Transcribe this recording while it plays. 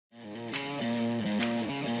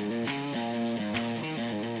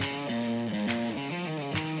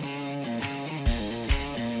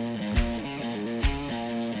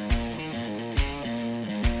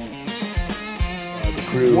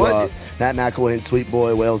through Matt McElwain, Sweet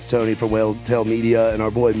Boy, Wales Tony from Wales Tail Media, and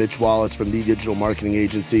our boy Mitch Wallace from the Digital Marketing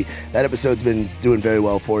Agency. That episode's been doing very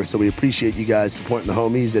well for us, so we appreciate you guys supporting the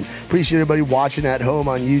homies and appreciate everybody watching at home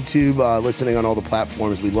on YouTube, listening on all the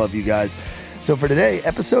platforms. We love you guys. So for today,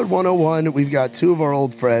 episode 101, we've got two of our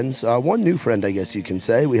old friends, one new friend, I guess you can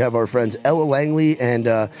say. We have our friends Ella Langley and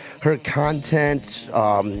her content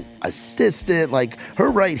assistant, like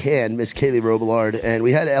her right hand, Miss Caylee Robillard. And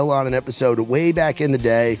we had Ella on an episode way back in the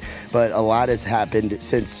day, but a lot has happened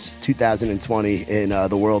since 2020 in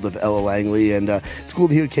the world of Ella Langley. And it's cool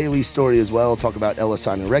to hear Caylee's story as well, talk about Ella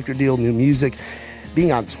signing a record deal, new music,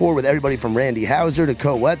 being on tour with everybody from Randy Houser to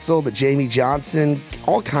Co Wetzel to Jamie Johnson,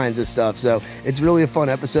 all kinds of stuff. So it's really a fun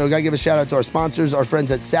episode. Gotta give a shout out to our sponsors, our friends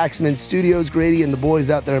at Saxman Studios, Grady and the boys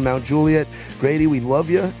out there in Mount Juliet. Grady, we love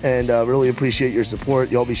you and really appreciate your support.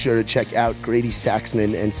 Y'all be sure to check out Grady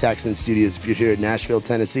Saxman and Saxman Studios if you're here in Nashville,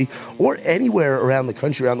 Tennessee, or anywhere around the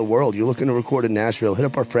country, around the world. You're looking to record in Nashville, hit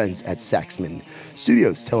up our friends at Saxman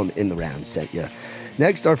Studios. Tell them In the Round sent you.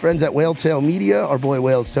 Next, our friends at Whale Tail Media, our boy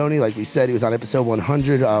Wales Tony, like we said, he was on episode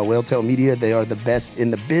 100. Whale Tail Media, they are the best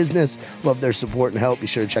in the business. Love their support and help. Be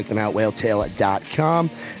sure to check them out, whaletail.com.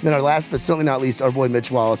 And then our last but certainly not least, our boy Mitch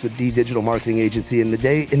Wallace with the Digital Marketing Agency. In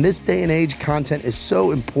this day and age, content is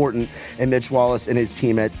so important, and Mitch Wallace and his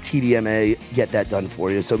team at TDMA get that done for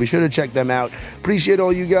you. So be sure to check them out. Appreciate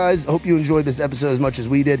all you guys. Hope you enjoyed this episode as much as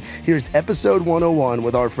we did. Here's episode 101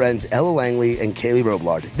 with our friends Ella Langley and Caylee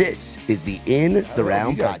Robillard. This is the In the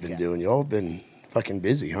Round you guys podcast. Been doing? Y'all been fucking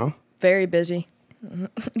busy, huh? Very busy.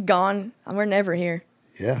 Gone. We're never here.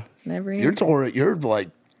 Yeah. Never here. You're touring. You're like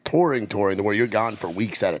touring to where you're gone for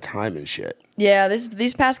weeks at a time and shit. Yeah.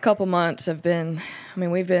 These past couple months have been. I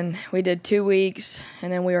mean, we did 2 weeks,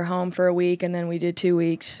 and then we were home for a week, and then we did 2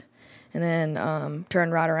 weeks, and then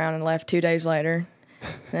turned right around and left 2 days later.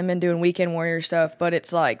 And I've been doing Weekend Warrior stuff, but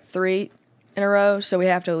it's like 3 in a row, so we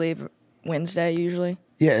have to leave Wednesday usually.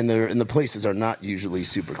 Yeah, and the places are not usually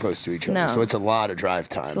super close to each other, so it's a lot of drive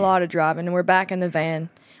time. It's a lot of driving, and we're back in the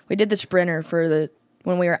van. We did the Sprinter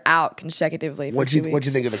when we were out consecutively for 2 weeks. What'd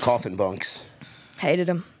you think of the coffin bunks? Hated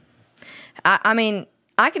them. I mean,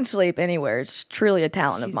 I can sleep anywhere. It's truly a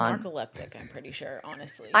talent of mine. She's narcoleptic, I'm pretty sure,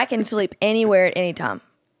 honestly. I can sleep anywhere at any time,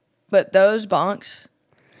 but those bunks...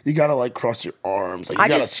 You gotta like cross your arms, like you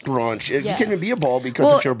gotta scrunch. You can't even be a ball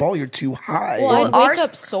because if you're a ball, you're too high. Well, I'd wake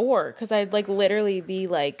up sore because I'd like literally be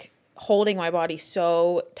like holding my body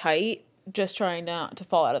so tight, just trying not to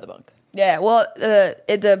fall out of the bunk. Yeah, well,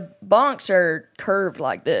 the bunks are curved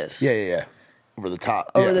like this. Yeah. Over the top.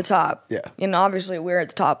 Over the top. Yeah. And obviously we're at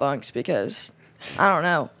the top bunks because I don't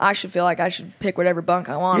know. I should feel like I should pick whatever bunk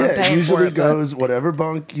I want. Yeah, I'm paying it usually for it, goes whatever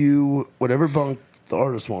bunk the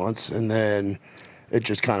artist wants, and then it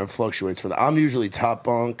just kind of fluctuates for that. I'm usually top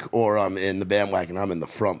bunk, or I'm in the bandwagon. I'm in the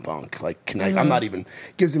front bunk. Like connect. I'm not even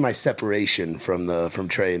gives me my separation from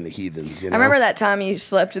Trey and the Heathens. You know? I remember that time you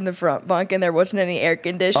slept in the front bunk and there wasn't any air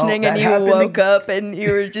conditioning, and you woke up and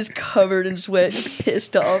you were just covered in sweat,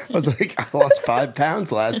 pissed off. I was like, I lost 5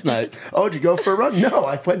 pounds last night. Oh, did you go for a run? No,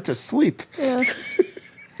 I went to sleep. Yeah.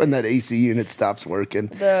 When that AC unit stops working.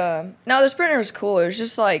 The Sprinter was cool. It was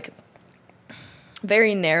just like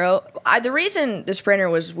very narrow. The reason the Sprinter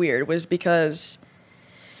was weird was because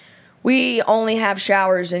we only have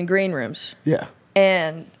showers in green rooms. Yeah.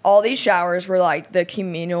 And all these showers were like the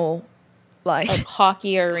communal, like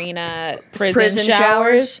hockey arena prison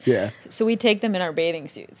showers. Yeah. So we take them in our bathing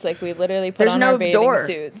suits. Like we literally put on our bathing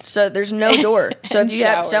suits. So there's no door. So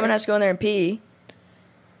if someone has to go in there and pee,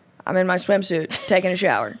 I'm in my swimsuit taking a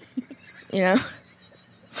shower. You know?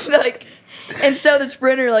 Like, and so the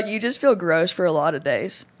Sprinter, like, you just feel gross for a lot of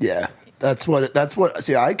days. Yeah. That's what,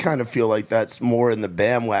 see, I kind of feel like that's more in the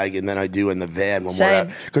bandwagon than I do in the van when we're out.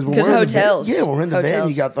 Because hotels. When we're in the van,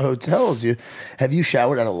 you got the hotels. Have you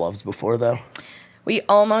showered out of Love's before, though? We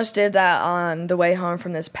almost did that on the way home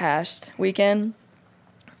from this past weekend.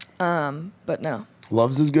 But no.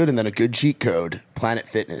 Love's is good, and then a good cheat code, Planet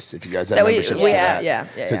Fitness, if you guys have memberships for that. Yeah.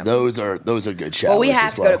 Because those are good showers. Well, we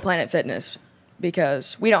have to go to Planet Fitness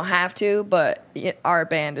because we don't have to, but our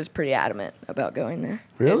band is pretty adamant about going there.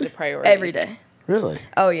 Really? It's a priority. Every day. Really?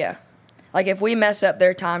 Oh, yeah. Like, if we mess up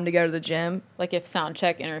their time to go to the gym. Like, if sound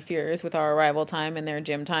check interferes with our arrival time and their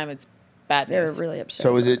gym time, it's bad news. They're really upset.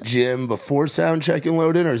 So is it gym before sound check and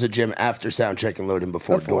load in, or is it gym after sound check and load in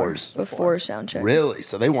before doors? Before sound check. Really?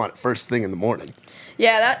 So they want it first thing in the morning.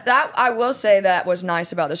 Yeah, that I will say that was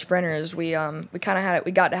nice about the Sprinter is we kind of had it.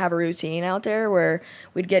 We got to have a routine out there where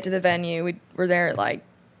we'd get to the venue. We're there at like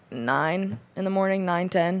 9 in the morning,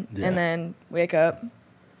 9:10, and then wake up,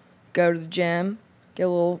 go to the gym, get a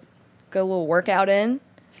little workout in,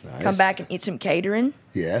 come back and eat some catering.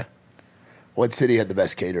 Yeah. What city had the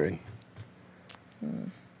best catering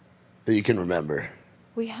that you can remember?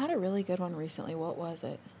 We had a really good one recently. What was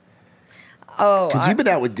it? Oh, Because you've been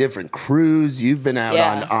out with different crews. You've been out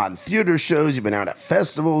Yeah. on theater shows. You've been out at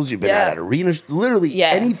festivals. You've been out at arenas. Literally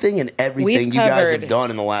anything and everything We've you guys have covered done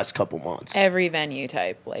in the last couple months. Every venue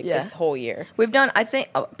type, like this whole year. we've done, I think,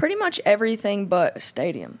 pretty much everything but a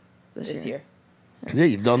stadium This year. Because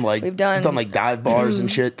you've done like We've done- like dive bars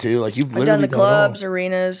and shit too. Like you've I've literally done the clubs, it all.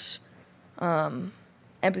 arenas,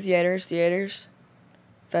 amphitheaters, theaters,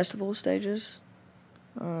 festival stages.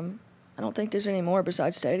 I don't think there's any more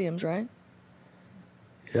besides stadiums, right?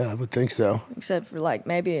 Yeah, I would think so. Except for like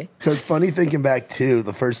maybe. So it's funny thinking back to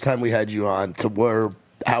the first time we had you on to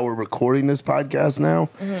how we're recording this podcast now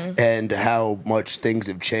and how much things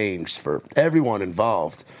have changed for everyone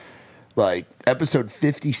involved. Like episode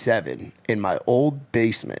 57 in my old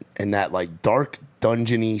basement in that like dark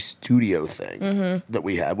dungeony studio thing that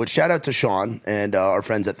we had, which shout out to Sean and our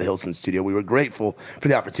friends at the Hilson studio. We were grateful for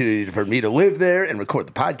the opportunity for me to live there and record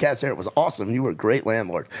the podcast there. It was awesome. You were a great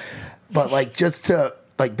landlord. But like just to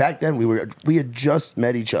like back then we had just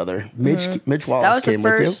met each other. Mitch Wallace That was the came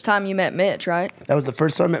with you. first time you met Mitch, right? That was the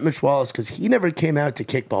first time I met Mitch Wallace because he never came out to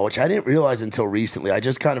kickball, which I didn't realize until recently. I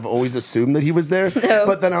just kind of always assumed that he was there. No.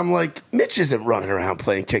 But then I'm like, Mitch isn't running around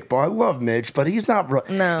playing kickball. I love Mitch, but he's not.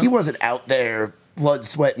 No. He wasn't out there blood,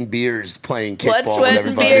 sweat, and beers playing kickball Blood, with sweat, and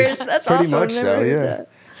everybody. beers. That's pretty awesome. much I've so. never Yeah. heard that.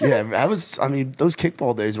 Yeah, I mean, those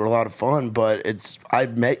kickball days were a lot of fun, but I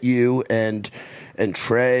met you and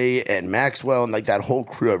Trey and Maxwell and like that whole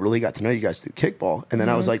crew. I really got to know you guys through kickball. And then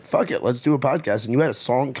I was like, fuck it, let's do a podcast. And you had a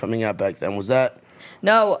song coming out back then. Was that?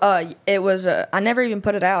 No, it was. I never even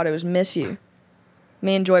put it out. It was "Miss You."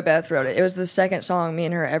 Me and Joy Beth wrote it. It was the second song me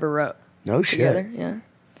and her ever wrote No shit. together. Yeah.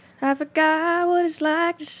 I forgot what it's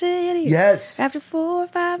like to sit here. Yes. After 4 or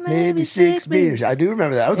 5, Maybe 6 beers. I do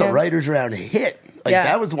remember that. That was a Yeah. writer's round hit. Like Yeah.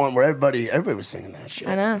 that was the one where everybody was singing that shit.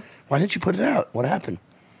 I know. Why didn't you put it out? What happened?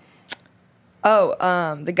 Oh,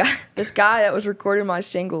 this guy that was recording my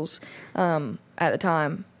singles, at the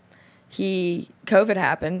time, COVID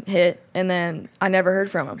happened, hit, and then I never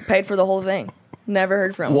heard from him. Paid for the whole thing. Never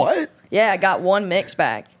heard from him. What? Yeah, I got one mix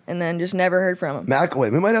back, and then just never heard from him.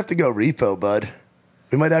 McElwain, we might have to go repo, bud.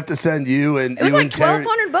 We might have to send you and It was you like and Terry.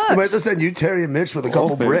 $1,200. We might have to send you, Terry, and Mitch with a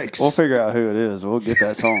couple bricks. We'll figure out who it is. We'll get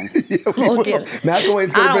that song. We'll get it.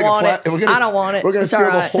 McElwain's I gonna don't bring a want flat. it. I don't want it. We're gonna It's steal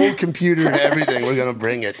all the right. whole computer and everything. We're gonna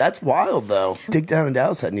bring it. That's wild, though. Dig Down in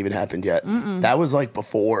Dallas hadn't even happened yet. That was like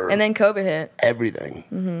before. And then COVID hit. Everything.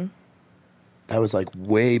 Mm-hmm. That was like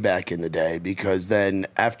way back in the day because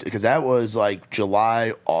that was like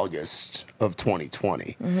July, August of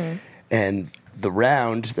 2020. And the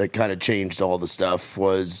round that kind of changed all the stuff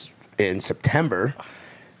was in September.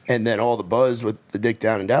 And then all the buzz with the Dick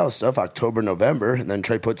Down in Dallas stuff, October, November. And then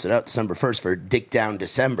Trey puts it out December 1st for Dick Down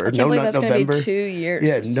December. I can't believe that's going to be 2 years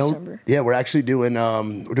since December. Yeah, we're actually doing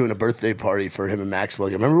a birthday party for him and Maxwell.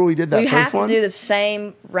 Remember when we did that We first have to one? do the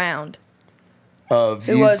same round. Of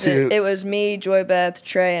Who you was two. it? It was me, Joy Beth,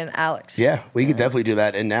 Trey, and Alex. Yeah, we could definitely do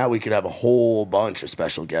that. And now we could have a whole bunch of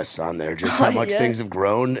special guests on there. Just how much Yeah. things have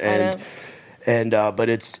grown. But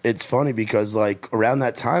it's funny because like around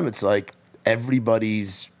that time, it's like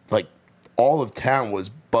everybody's like all of town was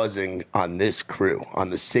buzzing on this crew, on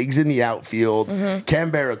the Sigs in the outfield,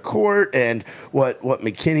 Canberra Court, and what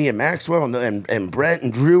McKinney and Maxwell and Brent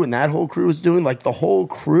and Drew and that whole crew was doing. Like the whole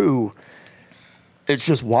crew. It's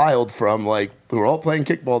just wild from like we were all playing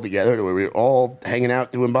kickball together to where we were all hanging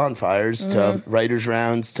out doing bonfires to writers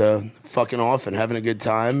rounds to fucking off and having a good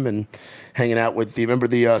time and hanging out with remember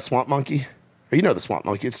the Swamp Monkey? Or you know the Swamp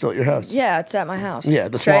Monkey, it's still at your house. Yeah, it's at my house. Yeah,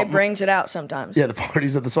 the Trey Swamp brings it out sometimes. Yeah, the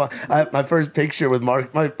parties at the Swamp. My first picture with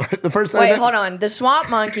Mark, the first time. Wait, hold on. The Swamp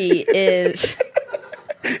Monkey is.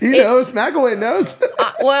 He knows. McElwain knows.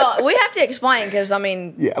 Well, we have to explain because, I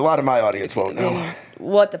mean. Yeah, a lot of my audience won't know.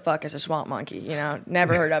 What the fuck is a swamp monkey? You know,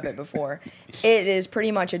 never heard of it before. It is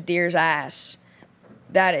pretty much a deer's ass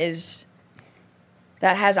that has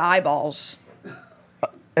eyeballs.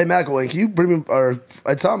 Hey, McElwain, can you bring me,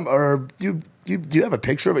 do you have a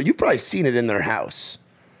picture of it? You've probably seen it in their house.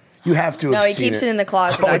 You have to have No, he seen keeps it in the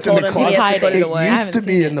closet. Oh, I it's in told the him he closet? has to put it It away. I used haven't to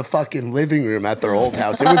be seen in the fucking living room at their old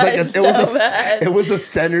house. It was like it was a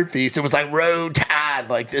centerpiece. It was like Row Tide.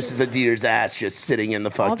 Like this is a deer's ass just sitting in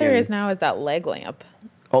the fucking. All there is now is that leg lamp.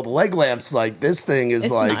 Oh, the leg lamps, like this thing is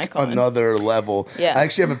It's an like icon. another level. Yeah. I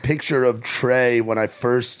actually have a picture of Trey when I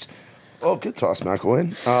first. Oh, good toss,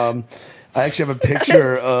 McElwain. I actually have a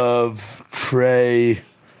picture of Trey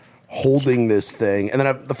holding this thing, and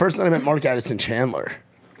then the first time I met Mark Addison Chandler.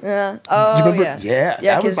 Yeah. Do you Oh, remember? yeah. Yeah,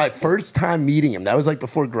 that was 'cause- my first time meeting him. That was like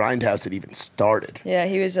before Grindhouse had even started. Yeah,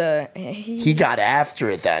 he was He got after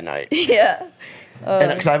it that night. yeah. And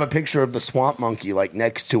because I have a picture of the swamp monkey like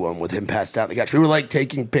next to him with him passed out on the couch. We were like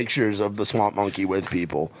taking pictures of the swamp monkey with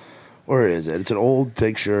people. Where is it? It's an old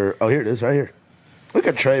picture. Oh, here it is, right here. Look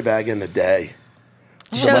at Trey back in the day.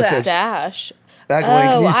 Show that. Stash. Back when,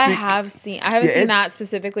 can Oh, you I see- have seen. I haven't Yeah, seen it's- that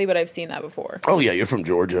specifically, but I've seen that before. Oh yeah, you're from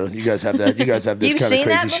Georgia. You guys have that. You guys have this You've kind of seen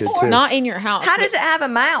that crazy shit before? too. Not in your house. How but- does it have a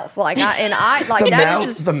mouth? Like, like the that mouth.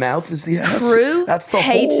 is The mouth is the ass. Crew That's the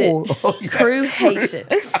hates hole. it. Oh, yeah. Crew hates it.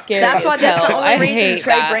 It's scary. That's why. as That's the hell. only I reason hate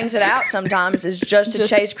Trey that. brings it out sometimes is just to Just-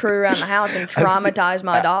 chase Crew around the house and traumatize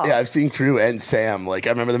my dog. Yeah, I've seen Crew and Sam. Like I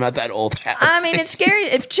remember them at that old house. I mean, it's scary.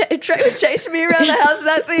 If Trey was chasing me around the house with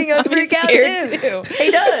that thing, I'd I'm freak out scared too. too.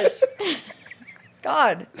 He does.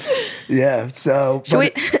 God. yeah. So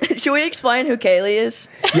Should should we explain who Caylee is?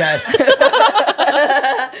 Yes.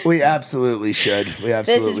 We absolutely should. We This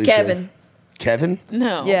absolutely is should. Kevin. Kevin?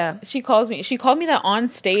 No. Yeah. She called me that on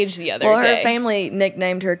stage the other Well, day. her family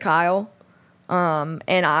nicknamed her Kyle. And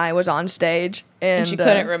I was on stage, and she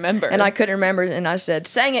couldn't remember. And I couldn't remember, and I said,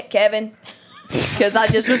 "Sing it, Kevin," because I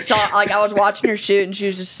just was I was watching her shoot, and she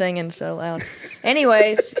was just singing so loud.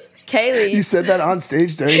 Anyways, Caylee, You said that on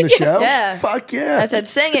stage during the show? Yeah. Fuck yeah. I said,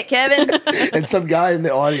 "Sing it, Kevin." And some guy in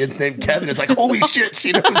the audience named Kevin is like, holy shit,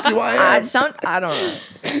 she knows who I am. I don't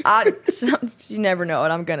know. You never know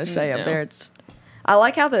what I'm gonna say up No. there. I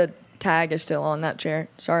like how the tag is still on that chair.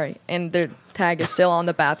 Sorry, and the tag is still on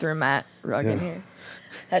the bathroom mat rug in here.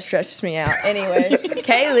 That stresses me out. Anyways,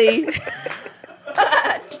 Caylee.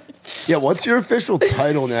 Yeah, what's your official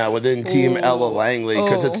title now within Team Ella Langley?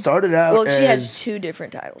 Because it started out Well, as... she has 2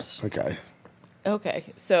 different titles. Okay. Okay,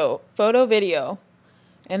 so photo, video,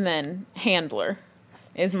 and then handler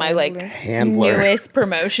is my Handler. newest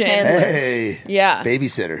promotion. Handler. Hey. Yeah.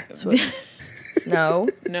 Babysitter. No,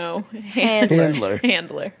 No, Handler.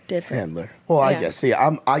 handler. different. Handler. Well, I Yeah. guess. See,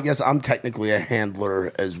 I guess I'm technically a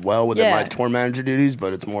handler as well within Yeah. my tour manager duties,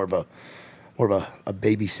 but it's more of a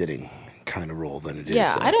babysitting kind of role than it is.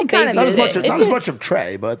 Yeah, I don't kinda babysit. Not as much of, It's not as a- much of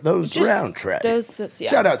Trey, but those Just around Trey. yeah.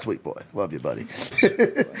 Shout out, sweet boy. Love you, buddy.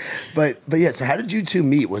 but yeah, so how did you two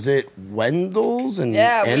meet? Was it Wendell's and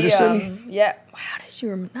Yeah, Anderson? How did you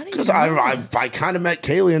remember? Because I kind of met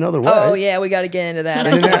Caylee another way. Oh yeah, we got to get into that. I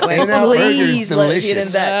In-N-Out- can't wait. In-N-Out Burger's Please let's get into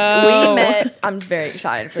delicious. that. Oh. We met. I'm very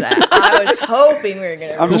excited for that. I was hoping we were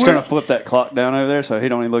gonna. I'm just going to flip that clock down over there so he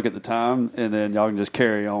don't even look at the time, and then y'all can just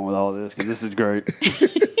carry on with all this because this is great.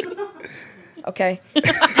 Okay.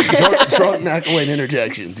 Drunk McElwain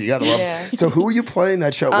interjections. You gotta love. Yeah. So who were you playing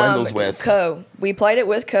that show at Wendell's with? Co. We played it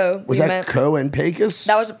with Co. Was we that Co and Pecos?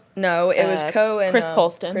 That was no. It was Co and Chris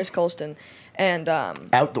Colston. Chris Colston, and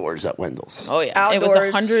outdoors at Wendell's. Oh yeah, it was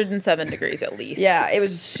Outdoors. 107 degrees at least. yeah, it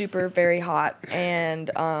was super very hot,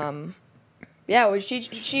 and yeah,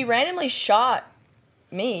 she randomly shot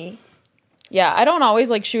me. Yeah, I don't always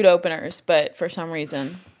like shoot openers, but for some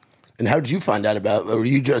reason, And how did you find out about? Or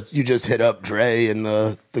you just hit up Dre and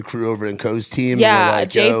the crew over in Co's team? and yeah, were like,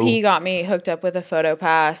 JP Yo. got me hooked up with a photo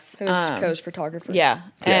pass. Who's Co's photographer? Yeah,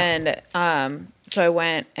 Yeah. and so I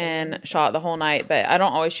went and shot the whole night, but I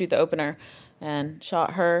don't always shoot the opener, and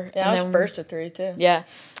shot her. Yeah, and I was first of 3 too. Yeah,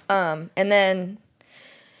 And then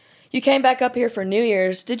you came back up here for New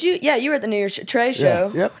Year's. Did you? Yeah, you were at the New Year's Trey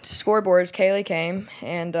show. yep. Scoreboards. Kaylee came,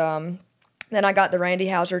 and then I got the Randy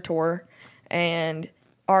Hauser tour, and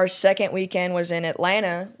our second weekend was in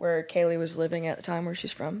Atlanta, where Caylee was living at the time, where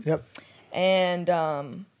she's from. Yep.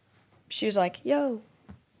 And she was like, "Yo,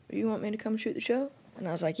 you want me to come shoot the show?" And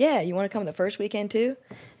I was like, "Yeah, you want to come the first weekend too?"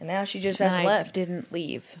 And now she just hasn't and I left. didn't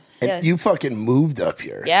leave. And Yeah. you fucking moved up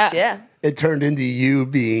here. Yeah, Yeah. It turned into you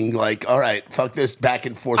being like, all right, fuck this back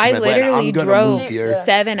and forth. I from Atlanta. literally I'm gonna drove move here.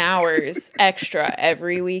 7 hours extra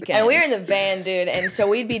every weekend. And we were in the van, dude, and so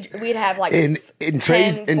we'd have like In 10,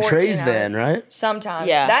 Trey's 14 van, hours. right? Sometimes.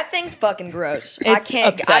 Yeah. That thing's fucking gross. I It's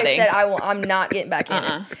can't. upsetting. I said I'm not getting back in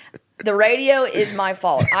it. The radio is my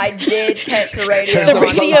fault. I did catch the radio The on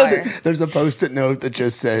radio- fire. There's a post-it note that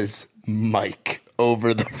just says Mike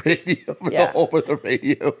over the radio, over Yeah. the hole where the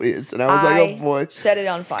radio is, and I was like, oh boy. Set it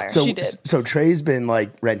on fire. So, She did. so Trey's been like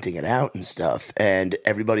renting it out and stuff, and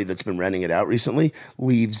everybody that's been renting it out recently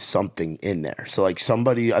leaves something in there. So like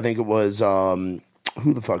somebody, I think it was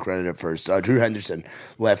who the fuck rented it first? Drew Henderson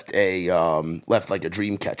left like a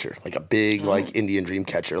dream catcher, like a big like Indian dream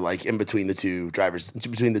catcher, like in between the two drivers,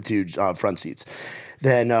 between the two front seats.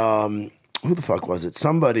 Then who the fuck was it?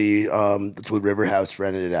 Somebody that's with River House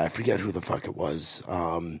rented it out. I forget who the fuck it was.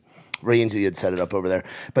 Rainsy had set it up over there,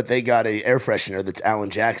 but they got a air freshener that's Alan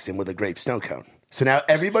Jackson with a grape snow cone. So now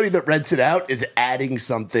everybody that rents it out is adding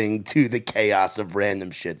something to the chaos of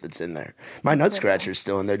random shit that's in there. My nut scratcher's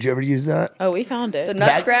still in there. Did you ever use that? Oh, we found it. The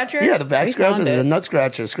nut scratcher? Yeah, the back We scratcher, found the it. nut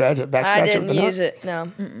scratcher, back I scratcher. didn't use it.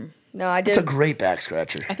 No. No, I did. It's a great back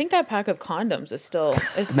scratcher. I think that pack of condoms is still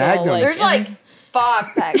Magnums. like There's like 5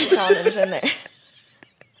 packs of condoms in there.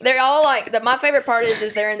 They're all like, my favorite part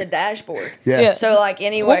is they're in the dashboard. Yeah. So like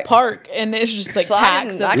anyway. we'll park and it's just like So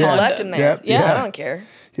packs of I just condoms. left them there. Yep. Yeah. I don't care.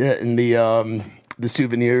 Yeah, and the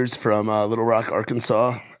souvenirs from Little Rock,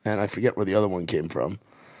 Arkansas, and I forget where the other one came from.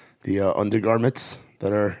 The undergarments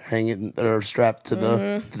that are hanging, that are strapped to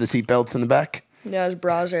the seat belts in the back. Yeah, there's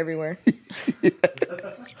bras everywhere.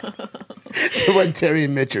 So when Terry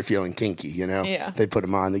and Mitch are feeling kinky, Yeah. they put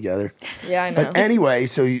them on together. Yeah, I know. But anyway,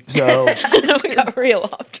 so we got real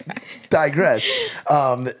off track. digress.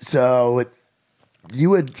 So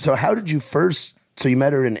how did you first? So you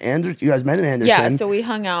met her in Anderson. You guys met in Anderson. Yeah, so we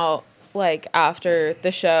hung out like after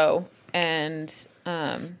the show and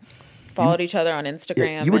followed each other on Instagram.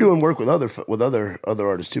 Yeah, you were and doing work with other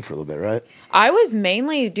artists too for a little bit, right? I was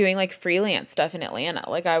mainly doing like freelance stuff in Atlanta.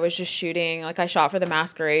 Like I was just shooting, like I shot for the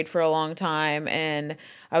Masquerade for a long time and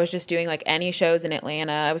I was just doing like any shows in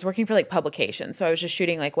Atlanta. I was working for like publications. So I was just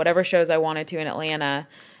shooting like whatever shows I wanted to in Atlanta.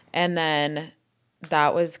 And then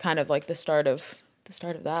that was kind of like the start of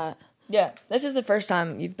that. Yeah, this is the first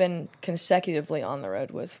time you've been consecutively on the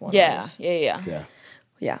road with one Yeah. of us. Yeah.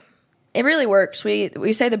 Yeah. It really works. We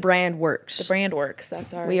say the brand works. The brand works.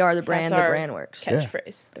 That's our We are the brand, that's the our brand works.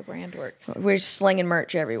 catchphrase. The brand works. We're slinging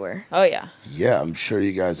merch everywhere. Oh yeah. Yeah, I'm sure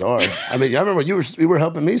you guys are. I mean, I remember you were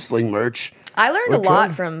helping me sling merch. I learned We're a lot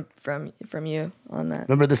cool. from you on that.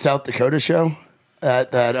 Remember the South Dakota show?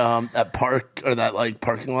 That park or that like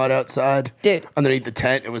parking lot outside, Dude. Underneath the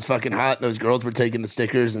tent, it was fucking hot. And those girls were taking the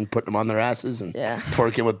stickers and putting them on their asses and Yeah.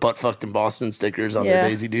 twerking with butt fucked in Boston stickers on their Yeah.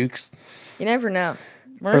 Daisy Dukes. You never know.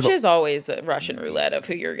 Merch is always a Russian roulette of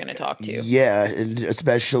who you're going to talk to. Yeah, and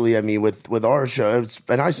especially I mean with our shows,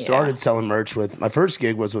 and I started selling merch with my first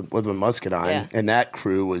gig was with Muscadine, Yeah. and that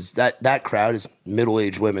crew was that crowd is middle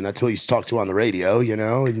aged women. That's who you used to talk to on the radio,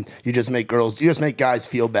 and you just make guys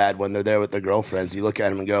feel bad when they're there with their girlfriends. You look at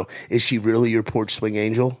them and go, "Is she really your porch swing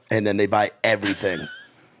angel?" And then they buy everything.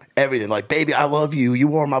 Everything, like, baby, I love you.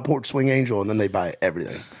 You are my porch swing angel, and then they buy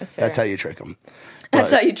everything. That's how you trick them.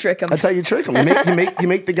 That's how you trick them. That's how you trick them. You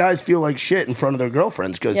make the guys feel like shit in front of their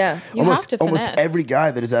girlfriends because Yeah. You have to almost finesse. every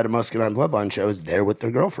guy that is at a Muscadine Bloodline show is there with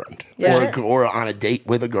their girlfriend Yeah. or on a date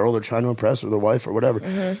with a girl they're trying to impress or their wife or whatever.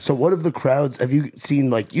 Mm-hmm. So what of the crowds have you seen?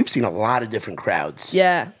 Like you've seen a lot of different crowds.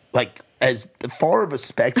 Yeah. Like as far of a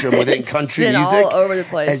spectrum within It's country been music all over the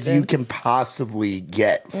place, as you dude. can possibly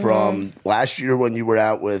get from last year when you were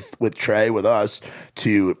out with Trey with us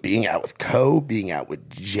to being out with being out with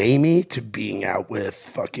Jamie to being out with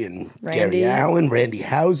fucking Gary Randy. Allen, Randy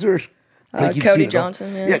Hauser, you've Cody seen it all.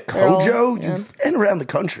 Johnson, yeah. yeah, They're all- Kojo, yeah. you've been around the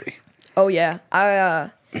country. Oh yeah.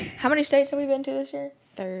 How many states have we been to this year?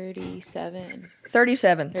 37.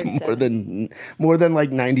 37. More than like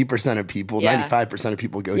 90% of people, Yeah. 95% of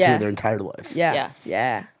people go Yeah. to their entire life. Yeah.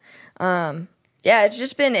 Yeah. Yeah, it's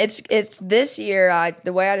just been it's this year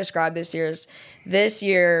the way I describe this year is this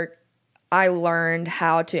year I learned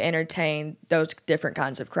how to entertain those different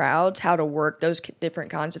kinds of crowds, how to work those different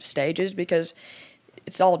kinds of stages because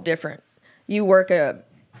it's all different. You work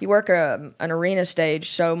an arena stage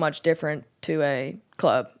so much different to a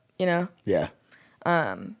club, you know? Yeah.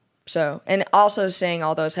 So, and also seeing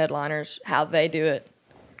all those headliners, how they do it.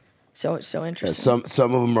 So it's so Yeah, interesting.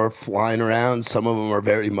 some of them are flying around. Some of them are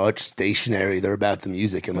very much stationary. They're about the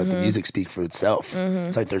music and let the music speak for itself.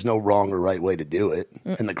 It's like there's no wrong or right way to do it,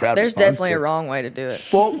 and the crowd. There's responds definitely to a it. wrong way to do it.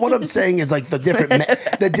 Well, what I'm saying is like the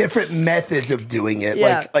different methods of doing it.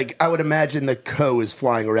 Yeah. Like I would imagine the is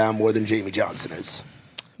flying around more than Jamie Johnson is.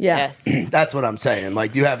 Yeah. Yes. That's what I'm saying.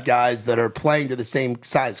 Like you have guys that are playing to the same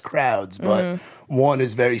size crowds, but one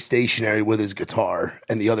is very stationary with his guitar,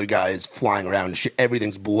 and the other guy is flying around. And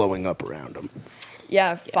everything's blowing up around him.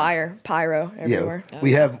 Yeah, fire, pyro everywhere.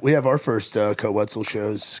 Yeah, we have our first Co-Wetzel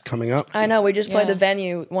shows coming up. I know. We just played Yeah. the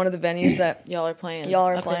venue, one of the venues that Y'all are playing. Y'all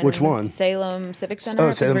are up playing. in Which one? Salem Civic Center. Oh, up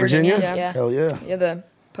in Salem, Virginia. Yeah. Hell yeah. yeah the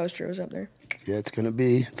poster was up there. Yeah, it's gonna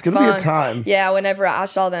be a Fun. time. Yeah, whenever I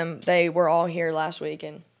saw them, they were all here last week,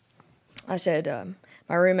 and I said,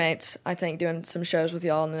 my roommates, I think, doing some shows with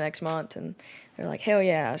y'all in the next month, and they're like, hell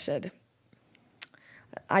yeah. I said,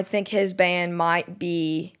 I think his band might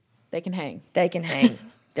be, They can hang. they can hang.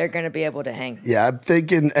 They're going to be able to hang. Yeah, I'm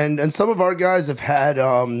thinking, and some of our guys have had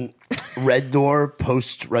Red Door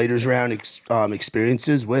post writers round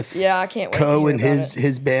experiences with Yeah, I can't wait to Co hear and about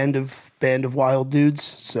his band of wild dudes.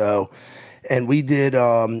 So And we did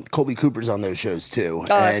Colby Cooper's on those shows too. Oh,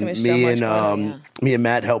 that's and gonna be so much fun, me and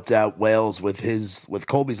Matt helped out Wales with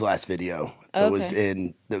Colby's last video. That was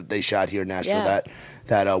they shot here in Nashville.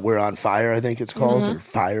 That We're on Fire, I think it's called, or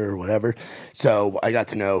Fire or whatever. So I got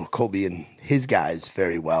to know Colby and his guys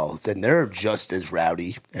very well. And they're just as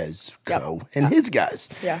rowdy as Co and his guys,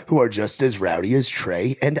 who are just as rowdy as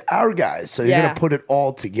Trey and our guys. So you're going to put it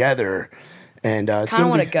all together. And it's kind of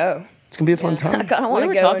want to go. It's going to be a fun time. I kind of want to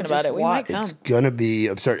We were go. talking and about just it. We watch. might come. It's going to be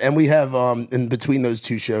absurd. And we have, in between those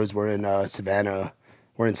two shows, we're in Savannah.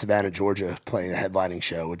 We're in Savannah, Georgia, playing a headlining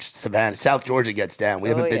show, which South Georgia gets down. We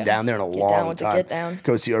haven't been down there in a long time. Get down.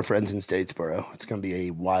 Go see our friends in Statesboro. It's going to be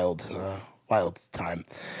a wild time.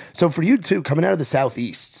 So for you too, coming out of the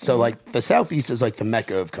Southeast, so like the Southeast is like the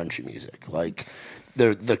mecca of country music. Like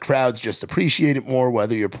the crowds just appreciate it more,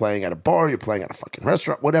 whether you're playing at a bar, you're playing at a fucking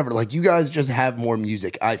restaurant, whatever. Like you guys just have more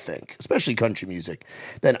music, I think, especially country music,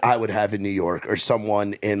 than I would have in New York or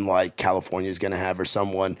someone in like California is going to have, or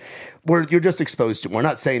someone where you're just exposed to. We're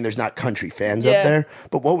not saying there's not country fans up there,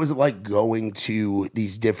 but what was it like going to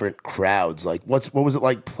these different crowds? Like what was it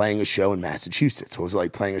like playing a show in Massachusetts? What was it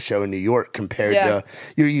like playing a show in New York compared to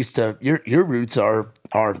you're used to your roots are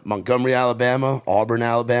Montgomery, Alabama, Auburn,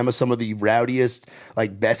 Alabama, some of the rowdiest,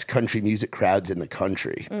 like best country music crowds in the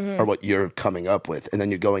country are what you're coming up with. And then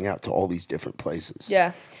you're going out to all these different places.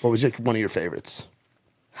 Yeah. What was one of your favorites?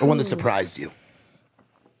 Or one that surprised you?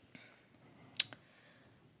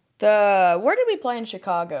 Where did we play in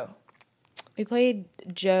Chicago? We played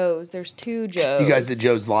Joe's. There's two Joe's. You guys did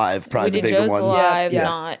Joe's live, probably the bigger Joe's one. Live,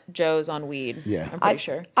 not Joe's on weed. Yeah. I'm pretty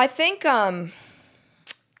sure. I think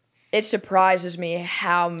it surprises me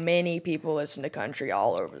how many people listen to country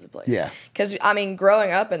all over the place. Yeah. Because, I mean,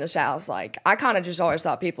 growing up in the South, like, I kind of just always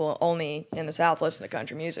thought people only in the South listen to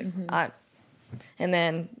country music. And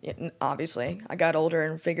then, obviously, I got older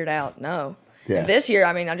and figured out, no. Yeah. And this year,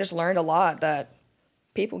 I mean, I just learned a lot that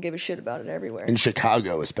people give a shit about it everywhere. In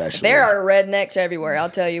Chicago, especially. There are rednecks everywhere, I'll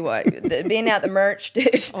tell you what. Being at the merch,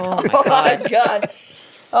 dude. Oh, my God.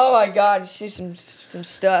 Oh, my God. You see some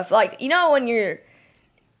stuff. Like, you know when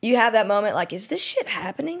you have that moment, like, is this shit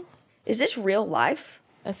happening? Is this real life?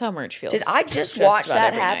 That's how merch feels. Did I just watch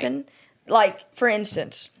that happen? Night. Like, for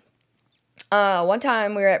instance, one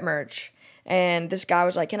time we were at merch, and this guy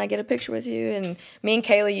was like, "Can I get a picture with you?" And me and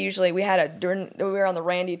Caylee usually we were on the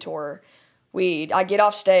Randy tour. I'd get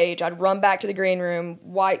off stage, I'd run back to the green room,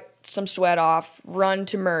 wipe some sweat off, run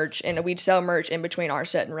to merch, and we'd sell merch in between our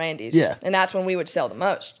set and Randy's. Yeah, and that's when we would sell the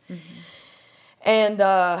most. And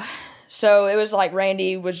so it was like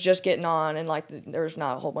Randy was just getting on, and like there was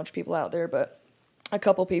not a whole bunch of people out there, but a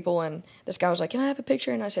couple people. And this guy was like, "Can I have a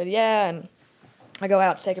picture?" And I said, "Yeah." And I go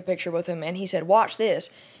out to take a picture with him, and he said, "Watch this,"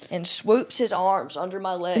 and swoops his arms under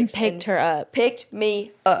my legs and picked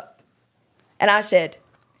me up. And I said,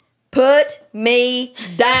 "Put me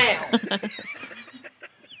down."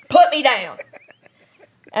 Put me down.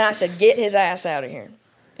 And I said, "Get his ass out of here."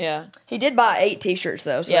 Yeah. He did buy 8 T-shirts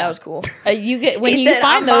though, so that was cool. You get when he you said,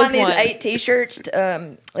 find "I'm those buying ones. these 8 T-shirts.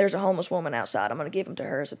 There's a homeless woman outside. I'm going to give them to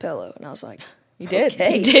her as a pillow." And I was like, "You did.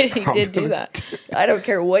 Okay. He did do that." I don't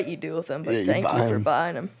care what you do with them, but thank you for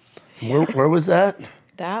buying them. Where was that?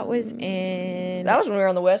 That was when we were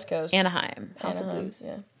on the West Coast. Anaheim. House of Blues.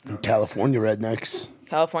 Yeah. California rednecks.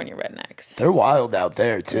 California rednecks. They're wild out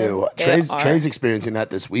there too. Yeah, Trey's experiencing that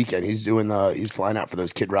this weekend. He's he's flying out for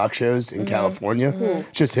those Kid Rock shows in California.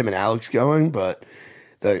 It's just him and Alex going, but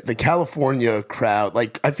the California crowd,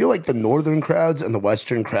 like I feel like the northern crowds and the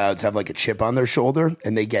western crowds have like a chip on their shoulder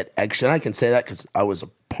and they get extra. And I can say that because I was a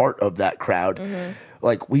part of that crowd.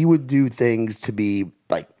 Like we would do things to be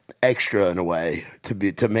like extra in a way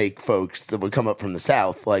to make folks that would come up from the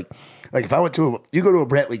South like if I went to you go to a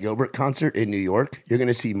Brantley Gilbert concert in New York, you're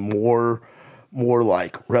gonna see more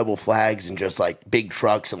like rebel flags and just like big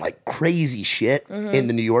trucks and like crazy shit in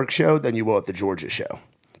the New York show than you will at the Georgia show.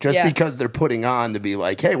 Just because they're putting on to be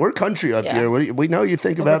like, hey, we're country up here. We know you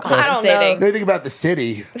think about I don't know. They think about the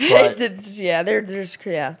city. But it's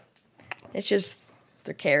just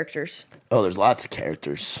they're characters. Oh, there's lots of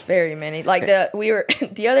characters. Very many. Like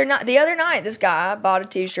the other night, this guy bought a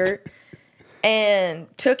T-shirt and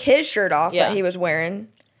took his shirt off that he was wearing.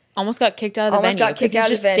 Almost got kicked out of the venue. He's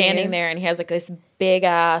just standing there, and he has like this big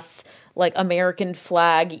ass like American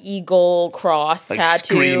flag eagle cross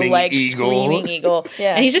tattoo, screaming eagle.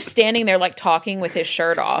 Yeah. And he's just standing there like talking with his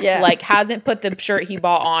shirt off. Yeah. Like hasn't put the shirt he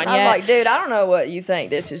bought on yet. I was like, dude, I don't know what you think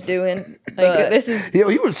this is doing. Like this is he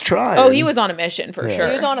was trying. Oh, he was on a mission for sure.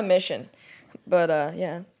 He was on a mission. But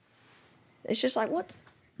it's just like what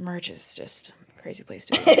merch is just crazy place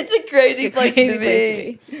to be. It's a crazy place to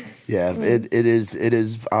be. Yeah, it is. It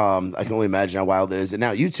is. I can only imagine how wild it is. And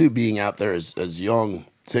now you two being out there as young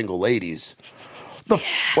single ladies,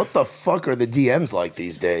 what the fuck are the DMs like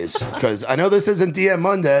these days? Because I know this isn't DM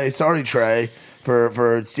Monday. Sorry, Trey,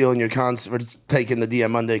 for stealing your concept, for taking the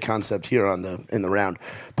DM Monday concept here in the round.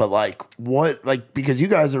 But like, what, like, because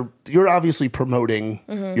you're obviously promoting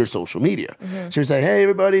your social media. So you're saying, hey,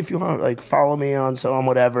 everybody, if you want to like follow me on so on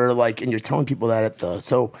whatever, like, and you're telling people that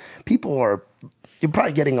so people are. You're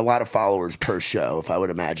probably getting a lot of followers per show, if I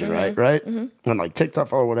would imagine, right? Right? And like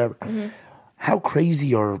TikTok or whatever. How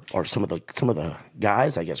crazy are some of the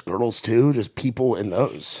guys, I guess girls too, just people in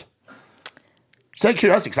those? Just out of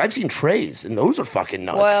curiosity, because I've seen trays, and those are fucking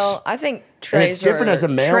nuts. Well, I think trays and it's different as a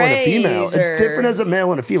male and a female. It's different as a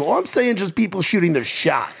male and a female. Well, I'm saying just people shooting their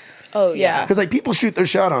shot. Oh, yeah. Because like people shoot their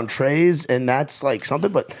shot on trays, and that's like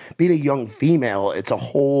something, but being a young female, it's a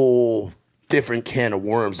whole different can of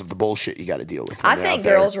worms of the bullshit you got to deal with. I think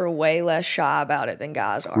girls are way less shy about it than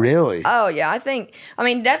guys are. Really? Oh, yeah. I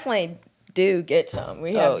mean, definitely do get some.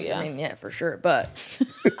 We have, yeah. I mean, yeah, for sure. But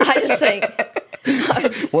I just think.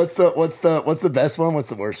 What's the best one? What's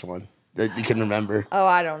the worst one that you can remember? Oh,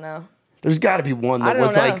 I don't know. There's got to be one that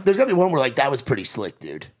was like. There's got to be one where like that was pretty slick,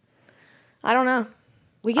 dude. I don't know.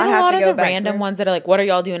 We get a lot of the random ones that are like, "What are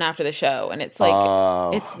y'all doing after the show?" And it's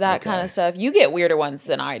like, it's that kind of stuff. You get weirder ones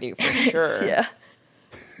than I do for sure. Yeah.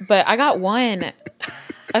 But I got one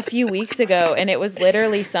a few weeks ago, and it was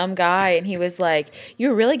literally some guy, and he was like,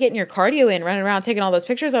 "You're really getting your cardio in, running around taking all those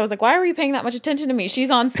pictures." I was like, "Why are you paying that much attention to me? She's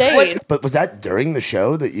on stage." But was that during the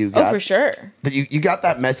show that you got? Oh, for sure. That you got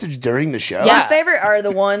that message during the show? Yeah. My favorite are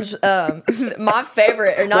the ones. My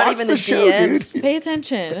favorite are not Watch even the show, DMs. dude. Pay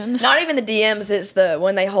attention. Not even the DMs. It's the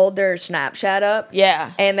when they hold their Snapchat up.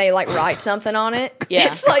 Yeah. And they like write something on it. Yeah.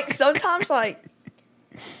 It's like sometimes like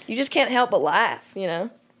you just can't help but laugh. You know.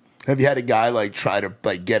 Have you had a guy like try to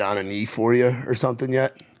like get on a knee for you or something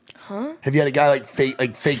yet? Huh? Have you had a guy like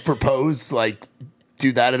fake propose, like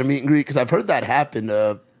do that at a meet and greet? Because I've heard that happen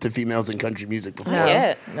to females in country music before.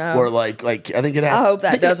 No. Or like I think it happened. I hope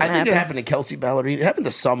that doesn't I think it happen. happened to Kelsey Ballerina. It happened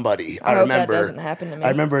to somebody. I hope remember that doesn't happen to me. I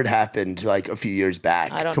remember it happened like a few years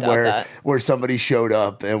back I don't to doubt where that. somebody showed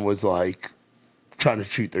up and was like trying to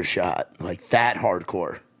shoot their shot, like that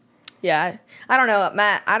hardcore. Yeah, I don't know,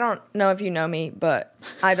 Matt. I don't know if you know me, but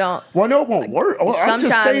I don't. Well, no, it won't work. Well, I'm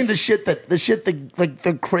just saying Sometimes- the shit that like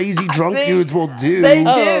the crazy drunk dudes will do. They do.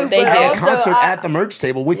 Oh, they but do. At a also concert I- at the merch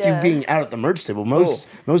table with Yeah. you being out at the merch table. Most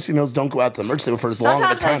females don't go out to the merch table for as long of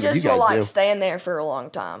a Sometimes time they as you just will guys like do. stand there for a long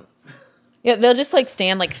time. Yeah, they'll just like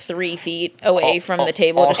stand like 3 feet away from the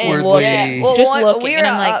table, just awkwardly. looking, Yeah. just one- looking. we And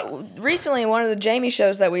were, I'm like, recently one of the Jamie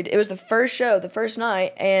shows that it was the first show, the first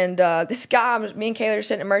night, and this guy, me and Caylee are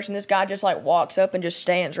sitting at merch, and this guy just like walks up and just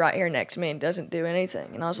stands right here next to me and doesn't do anything.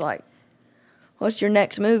 And I was like, "What's your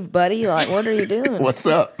next move, buddy? Like, what are you doing? What's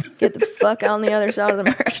up? Get the fuck on the other side of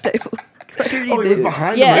the merch table." What are you Oh, he was doing?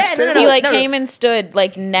 behind yeah, the merch table? he like no. came and stood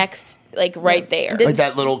like next, like right there. Didn't- Like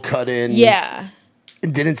that little cut in. Yeah,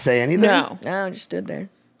 And didn't say anything? no, No, just stood there.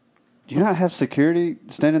 Do you not have security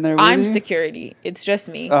standing there with I'm you? security. It's just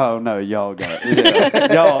me. Oh, no, y'all got it.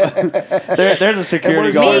 Yeah. Y'all, there's a security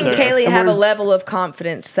where's- guard Me and there. Kaylee And have a where's- level of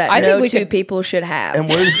confidence that I think no we two could- people should have. And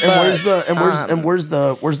where's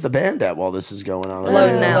the band at while this is going on?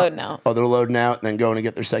 Loading out. Loading out. Oh, they're loading out and then going to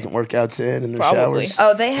get their second workouts in and their Probably. showers.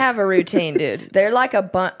 Oh, they have a routine, dude. They're like a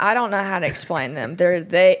bunch. I don't know how to explain them.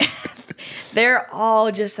 They're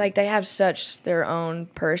all just like they have such their own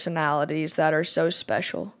personalities that are so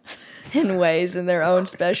special in ways, in their own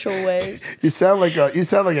special ways. You sound like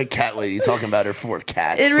a cat lady talking about her 4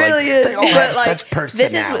 cats. It Like, really is. They all have But such like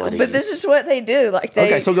personalities. this is what they do. Like they.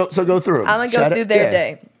 Okay, so go through them. I'm gonna go through their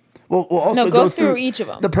day. We'll also No, go through each of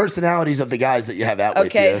 'em. The personalities of the guys that you have out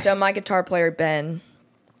with you. Okay, so my guitar player Ben.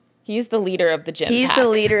 He's the leader of the gym. He's pack. the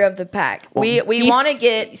leader of the pack. We He's want to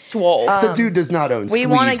get swole. the dude does not own We sleeves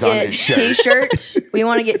want to on get his shirt. T-shirts. We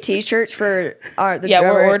want to get T-shirts for the Yeah,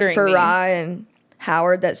 we're drummer, ordering for these. Rye and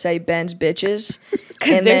Howard that say Ben's bitches.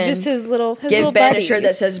 Because they're just his little Give Ben buddies. a shirt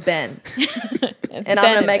that says Ben, It's and I'm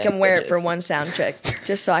Ben gonna make Ben's him wear it for bitches. one sound check,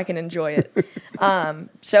 just so I can enjoy it.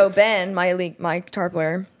 So Ben, my guitar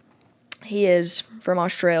player, he is from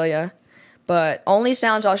Australia, but only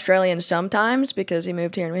sounds Australian sometimes because he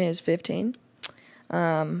moved here when he was 15.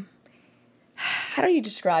 How do you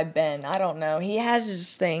describe Ben? I don't know. He has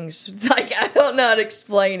his things. Like, I don't know how to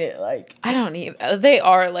explain it. Like, I don't even. They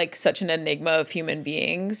are like such an enigma of human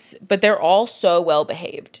beings, but they're all so well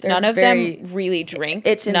behaved. They're None of very- them really drink.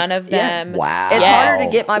 yeah. None of them. Wow. It's harder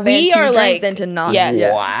to get my band We to are, drink like- than to not. Yes.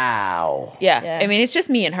 Yeah. Wow. Yeah. Yeah. I mean, it's just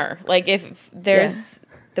me and her. Like if there's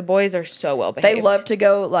The boys are so well behaved. They love to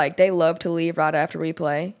go, like, they love to leave right after we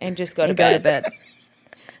play. and just go to And bed. go to bed.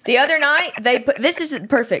 The other night, this is a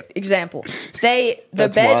perfect example. The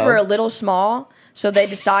That's beds wild. were a little small, so they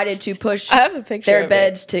decided to push I have a picture their of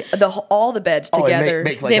beds to all the beds Oh, and together.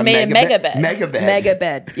 make like They a made a mega bed. bed. Mega bed. Mega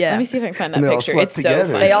bed, yeah. Let me see if I can find that And they all picture. slept It's together.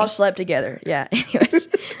 so funny. They all slept together, yeah. Anyways,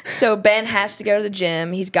 so Ben has to go to the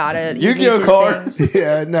gym. He's got to. Yu-Gi-Oh card.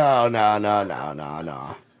 Yeah, no.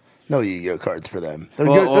 No Yu-Gi-Oh cards for them. They're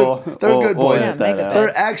Well, good. They're good we'll boys. Yeah, mega bed.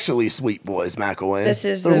 They're actually sweet boys, McElwain. This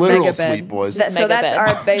is They're the literal mega bed. sweet boys. So Mega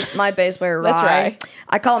that's bed. my bass player, Rye. That's Rye.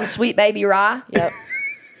 I call him Sweet Baby Rye. Yep.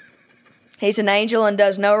 He's an angel and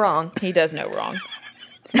does no wrong. He does no wrong.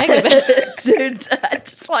 It's mega bed. Dude,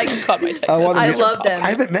 it's like Caught my text I wanna message. I love them. I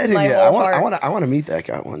haven't met him My yet. whole heart. I want to meet that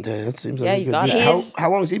guy one day. That seems like Yeah, a you good gotta. dude. He's- How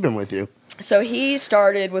long has he been with you? So he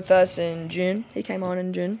started with us in June. He came on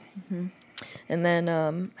in June. And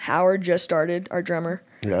then Howard just started, our drummer.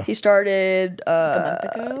 Yeah. He started a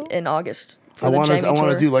month ago? in August for I the want Jamie to. I want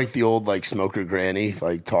tour. to do like the old like smoker granny,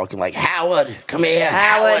 like talking like Howard, come here,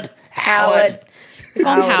 Howard. We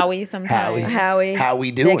call him Howard. Howie sometimes. Howie. How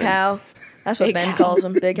we doing? Big How. That's what Big Ben How. calls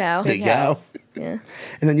him, Big How. Big How. How. Yeah.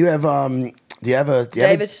 And then you have do you have a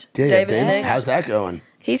Davis- Davis Nix. How's that going?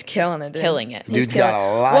 He's killing it, dude. Killing it. He's Dude's got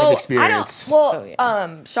killing- a lot of experience. Oh,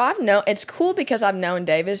 yeah. So I've known, it's cool because I've known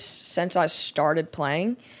Davis since I started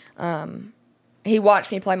playing. He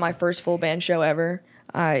watched me play my first full band show ever.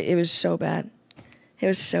 It was so bad. It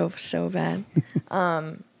was so bad.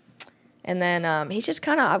 And then he's just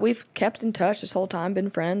kind of, we've kept in touch this whole time,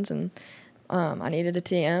 been friends, and I needed a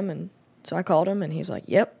TM, and so I called him, and he's like,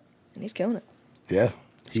 yep, and he's killing it. Yeah,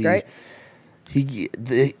 It's great.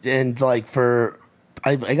 And like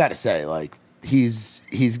I gotta say, like he's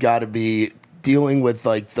got to be dealing with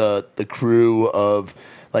like the crew of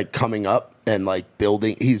like coming up and like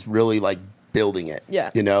building. He's really like building it.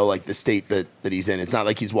 Yeah. You know, like the state that he's in. It's not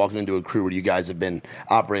like he's walking into a crew where you guys have been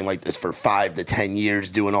operating like this for 5 to 10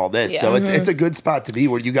 years doing all this. Yeah. So it's a good spot to be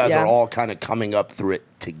where you guys Yeah. are all kind of coming up through it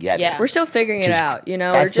together. Yeah. We're still figuring it Just- out, you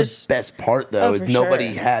know. That's We're just the best part, though, Oh, is for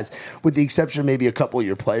nobody sure. has, with the exception of maybe a couple of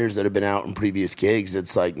your players that have been out in previous gigs.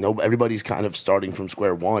 It's like everybody's kind of starting from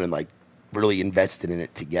square one and like really invested in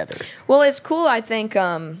it together. Well, it's cool. I think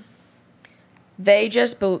they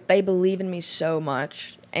just they believe in me so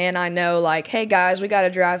much, and I know like, hey guys, we got to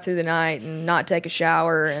drive through the night and not take a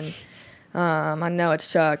shower, and I know it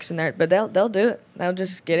sucks, but they'll do it. They'll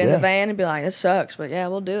just get in Yeah. the van and be like, this sucks, but yeah,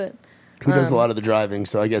 we'll do it. Who does a lot of the driving?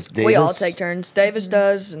 So I guess Davis. We all take turns. Davis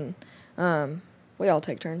does, and we all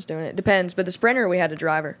take turns doing it. Depends, but the Sprinter we had a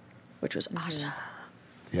driver, which was awesome.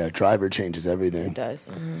 Yeah, driver changes everything. It does.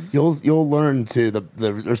 You'll learn too.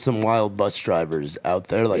 There's some wild bus drivers out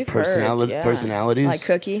there, like We've heard, yeah. personalities. Like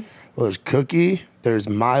Cookie. Well, there's Cookie. There's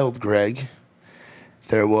Mild Greg.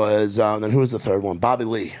 There was then who was the third one? Bobby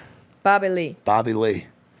Lee. Bobby Lee. Bobby Lee.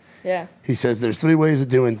 Yeah. He says there's 3 ways of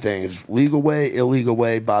doing things: legal way, illegal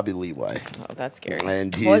way, Bobby Lee way. Oh, that's scary.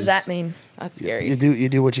 And What does that mean? That's scary. You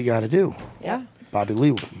do what you got to do. Yeah. Bobby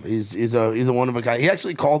Lee, he's a one of a kind. He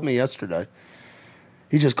actually called me yesterday.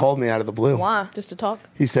 He just called me out of the blue. Why? Just to talk.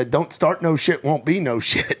 He said, "Don't start no shit, won't be no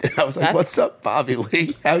shit." And I was like, That's- "What's up, Bobby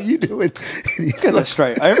Lee? How you doing?" And he's Get like, that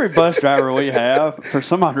straight. Every bus driver we have, for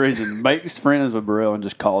some odd reason, makes friends with Burrell and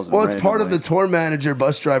just calls him. "Well, it's part of the randomly. tour manager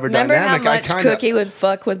bus driver Remember dynamic." how much I kind of Cookie would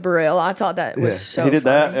fuck with Burrell? I thought that was Yeah. so He did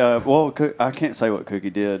funny. that. I can't say what Cookie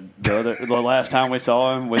did the last time we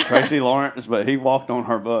saw him with Tracy Lawrence, but he walked on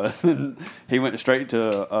her bus and he went straight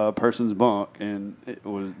to a person's bunk, and it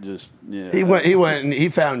was just He went and he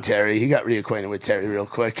found Terry. He got reacquainted with Terry real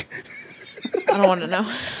quick. I don't want to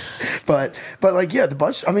know. But like, yeah, the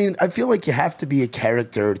bus. I mean, I feel like you have to be a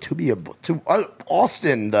character to be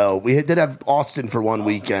Austin, though. We did have Austin for one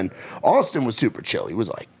weekend. Austin was super chill. He was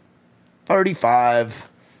like 35,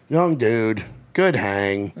 young dude, good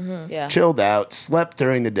hang, Yeah. chilled out, slept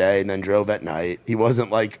during the day, and then drove at night. He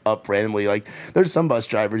wasn't like up randomly. Like there's some bus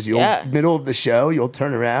drivers. Yeah. Middle of the show, you'll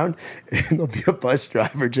turn around and there'll be a bus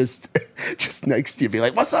driver just next to you, be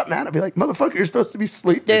like, "What's up, man?" I'll be like, "Motherfucker, you're supposed to be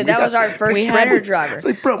sleeping." Dude, that was our first We had- Sprinter driver. It's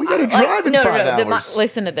like, bro, we gotta Like, drive in no, 5 no, hours.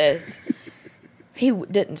 Listen to this. He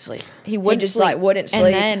didn't sleep. He wouldn't just sleep. like wouldn't sleep.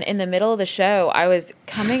 And then in the middle of the show, I was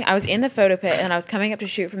in the photo pit and I was coming up to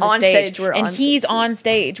shoot from the On stage. stage, we're and on he's stage. on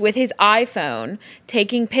stage with his iPhone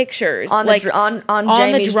taking pictures. on like the on the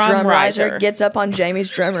Jamie's drum drum riser, riser. gets up on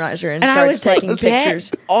Jamie's drum riser and, and I starts was taking like,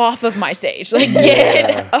 pictures. Get off of my stage. Like,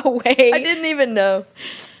 get away. I didn't even know.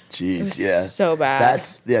 Jeez, yeah, so bad.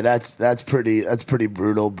 That's pretty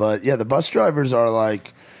brutal. But yeah, the bus drivers are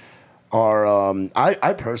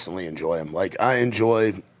I personally enjoy them. Like I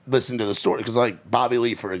enjoy listen to the story because, like Bobby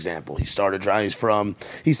Lee, for example, he started driving.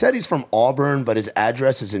 He said he's from Auburn, but his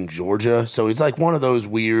address is in Georgia, so he's like one of those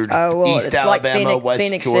weird East Alabama, like West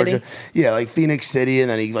Phoenix Georgia, City. yeah, like Phoenix City, and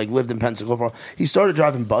then he like lived in Pensacola. He started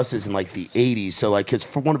driving buses in like the '80s, so like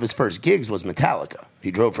one of his first gigs was Metallica. He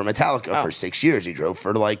drove for Metallica for 6 years. He drove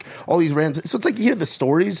for like all these random. So it's like you hear the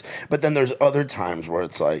stories, but then there's other times where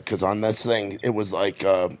it's like, because on this thing, it was like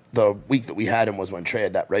the week that we had him was when Trey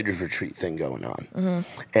had that writer's retreat thing going on.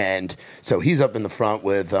 And so he's up in the front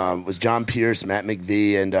with was John Pierce, Matt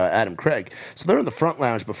McVie, and Adam Craig. So they're in the front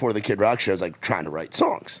lounge before the Kid Rock shows, like trying to write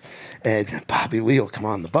songs. And Bobby Lee will come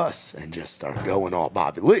on the bus and just start going all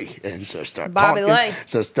Bobby Lee. And so start Bobby talking. Lee.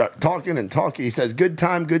 So start talking and talking. He says, "Good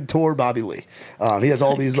time, good tour, Bobby Lee." He has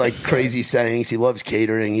all these like crazy sayings. He loves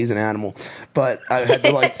catering. He's an animal. But I had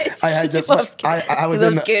to like, I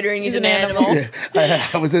was catering. He's an animal. Yeah,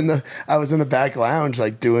 I was in the back lounge,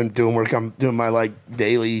 like doing work. I'm doing my like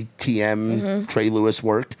daily TM Trey Lewis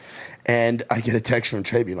work. And I get a text from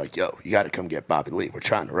Trey being like, "Yo, you got to come get Bobby Lee. We're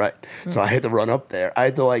trying to write." So I had to run up there. I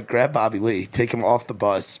had to like grab Bobby Lee, take him off the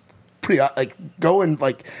bus, I had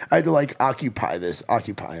to like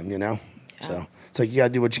occupy him, you know? Yeah. So it's like you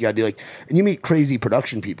gotta do what you gotta do. Like, and you meet crazy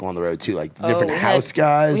production people on the road too, like different house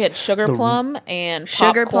guys. We had Sugar Plum and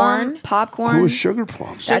Popcorn. Who was Sugar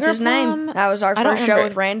Plum? That's his name. That was our first show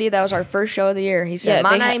with Randy. That was our first show of the year. He said,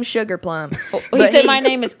 "My name's Sugar Plum." He said, "My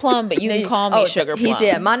name is Plum, but you can call me Sugar Plum." He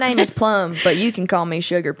said, "My name is Plum, but you can call me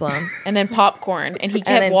Sugar Plum." And then Popcorn. And he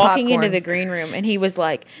kept walking into the green room, and he was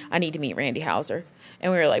like, "I need to meet Randy Hauser."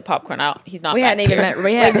 And we were like, "Popcorn out. He's not." We hadn't even met.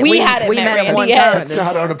 We met him one yet. time. That's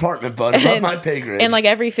not our department, bud. Above my pay grade. And like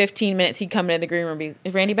every 15 minutes, he'd come into the green room and be,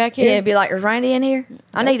 "Is Randy back here?" Yeah, he'd be like, "Is Randy in here?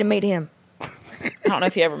 I need to meet him." I don't know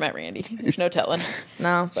if you ever met Randy. There's no telling.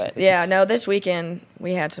 No, but yeah, no. This weekend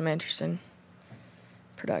we had some interesting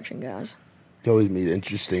production guys. You always meet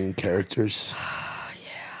interesting characters.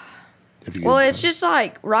 Well, it's just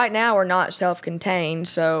like right now we're not self-contained,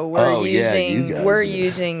 so we're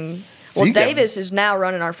using. So Well, Davis is now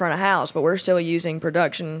running our front of house, but we're still using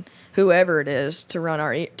production, whoever it is, to run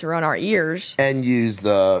our ears and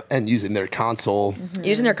using their console.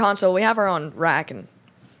 Using their console, we have our own rack and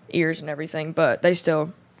ears and everything, but they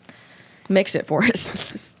still mix it for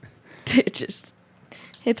us. It's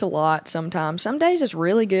a lot sometimes. Some days it's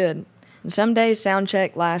really good, and some days sound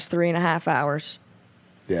check lasts 3.5 hours.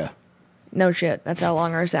 Yeah. No shit. That's how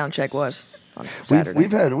long our sound check was. On Saturday. You'll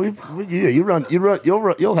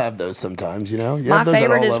have those sometimes, you know. My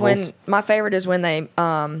favorite is when they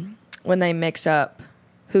mix up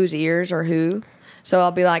whose ears are who. So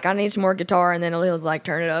I'll be like, "I need some more guitar," and then he'll like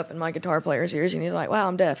turn it up in my guitar player's ears, and he's like, "Wow,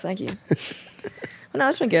 I'm deaf. Thank you." Well, no,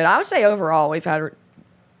 it's been good. I would say overall we've had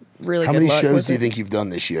really good luck. How many shows do you think you've done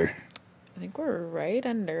this year? I think we're right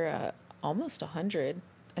under almost 100.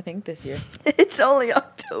 I think this year. It's only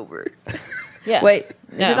October. Yeah. Wait,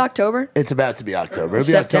 is it October? It's about to be October.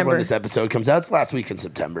 It'll be October when this episode comes out. It's last week in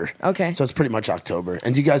September. Okay. So it's pretty much October.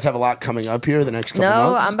 And do you guys have a lot coming up here the next couple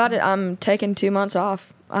months? No, I'm taking 2 months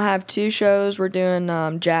off. I have 2 shows. We're doing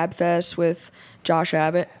Jab Fest with Josh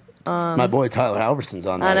Abbott. My boy Tyler Halverson's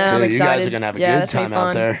on that too. I'm excited. You guys are gonna have a good time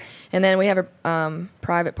out there. And then we have a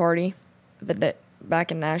private party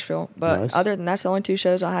back in Nashville. But other than that's the only 2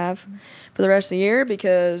 shows I have for the rest of the year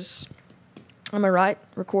because I'm gonna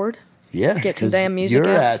record. Yeah, get some damn music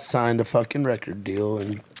your out. ass signed a fucking record deal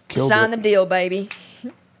and killed Signed the deal, baby.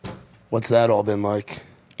 What's that all been like?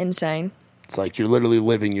 Insane. It's like you're literally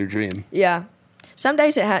living your dream. Yeah. Some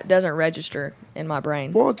days it doesn't register in my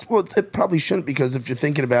brain. Well, it probably shouldn't because if you're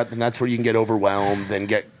thinking about it, then that's where you can get overwhelmed and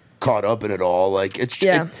get caught up in it all. Like it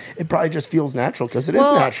probably just feels natural because it is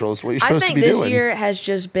natural. It's what you're supposed to be doing. I think this year has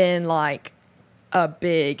just been like a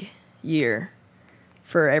big year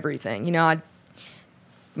for everything. You know,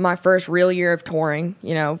 my first real year of touring,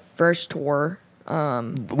 first tour.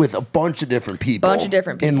 With a bunch of different people.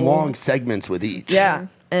 In long segments with each. Yeah.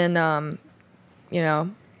 And,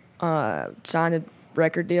 signed a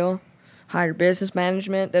record deal, hired business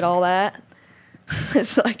management, did all that.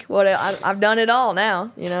 It's like, I've done it all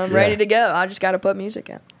now. I'm ready to go. I just got to put music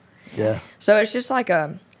out. Yeah. So it's just like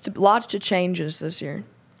it's lots of changes this year.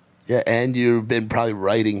 Yeah, and you've been probably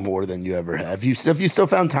writing more than you ever have. Have you still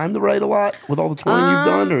found time to write a lot with all the touring you've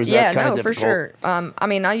done, or is that kind of difficult? For sure.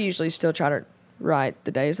 I usually still try to write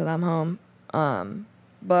the days that I'm home,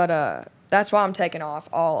 but that's why I'm taking off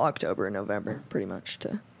all October and November, pretty much,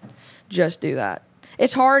 to just do that.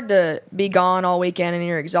 It's hard to be gone all weekend and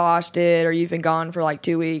you're exhausted, or you've been gone for like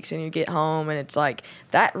 2 weeks and you get home and it's like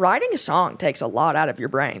that. Writing a song takes a lot out of your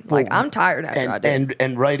brain. Like I'm tired after I do.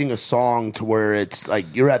 And writing a song to where it's like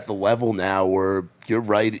you're at the level now where you're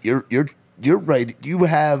you're right.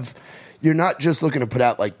 You're not just looking to put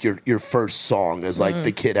out like your first song as like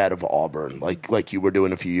the kid out of Auburn, like you were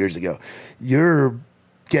doing a few years ago. You're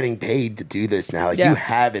getting paid to do this now. Like you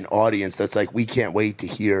have an audience that's like, we can't wait to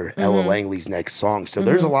hear Ella Langley's next song. So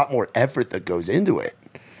there's a lot more effort that goes into it.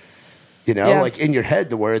 You know, like in your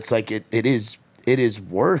head, to where it's like it is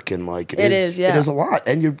work, and like it is a lot.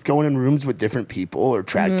 And you're going in rooms with different people or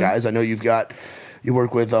track guys. I know you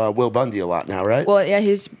work with Will Bundy a lot now, right? Well, yeah,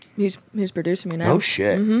 he's producing me now. Oh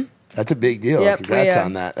shit. That's a big deal. Yep, Congrats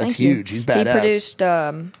on that. That's huge. He's badass. He produced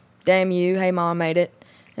Damn You, Hey Mom Made It.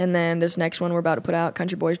 And then this next one we're about to put out,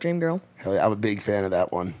 Country Boys Dream Girl. Hell yeah, I'm a big fan of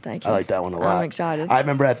that one. Thank you. I like that one a lot. I'm excited. I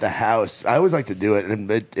remember at the house, I always like to do it, and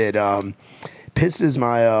it pisses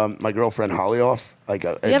my girlfriend Holly off. Like,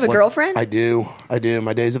 you have a girlfriend? I do.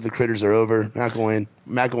 My days of the critters are over.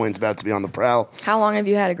 McElwain's about to be on the prowl. How long have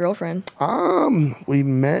you had a girlfriend? We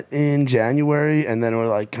met in January, and then we're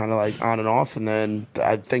like kind of like on and off, and then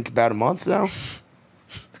I think about a month now.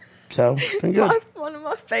 So it's been good. One of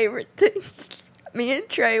my favorite things. Me and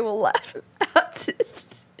Trey will laugh about this.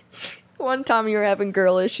 One time you were having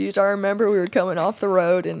girl issues. I remember we were coming off the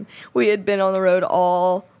road, and we had been on the road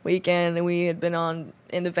all weekend, and we had been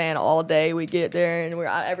in the van all day. We get there, and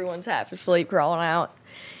everyone's half asleep, crawling out,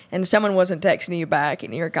 and someone wasn't texting you back,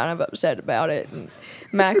 and you were kind of upset about it. And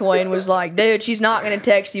McElwain was like, "Dude, she's not going to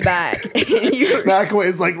text you back."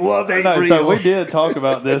 McElwain's like, "Love ain't real." So we did talk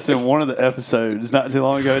about this in one of the episodes not too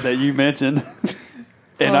long ago that you mentioned.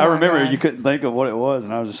 And I remember you couldn't think of what it was,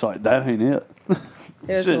 and I was just like, that ain't it. It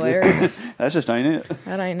was hilarious. That just ain't it.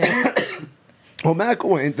 That ain't it. Well,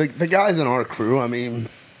 McElwain, the guys in our crew, I mean,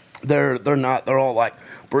 they're all like,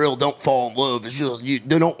 Brill, don't fall in love. It's just,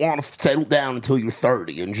 they don't want to settle down until you're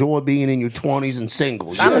 30. Enjoy being in your 20s and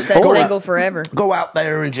single. I'm going to stay single forever. Go out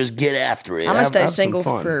there and just get after it. I'm going to stay single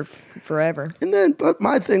for forever. And then, but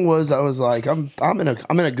my thing was, I was like, I'm in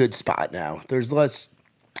a good spot now. There's less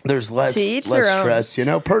stress,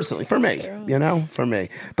 personally, for me,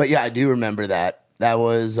 But yeah, I do remember that. That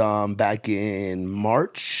was back in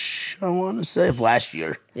March, I want to say, of last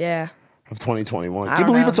year. Yeah. Of 2021. Can you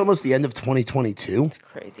believe it's almost the end of 2022? It's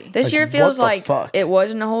crazy. This year feels like it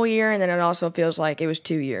wasn't a whole year, and then it also feels like it was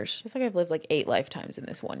 2 years. It's like I've lived like 8 lifetimes in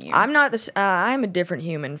this 1 year. I'm not this. I'm a different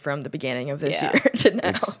human from the beginning of this year to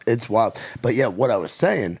now. It's wild. But yeah, what I was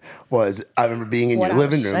saying was, I remember being in your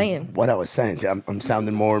living room. What I was saying. See, I'm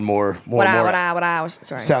sounding more and more. What I was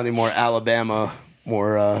sorry. Sounding more Alabama,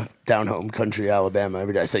 more down home country Alabama.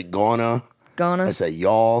 Every day I say gonna. I say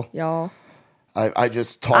y'all. I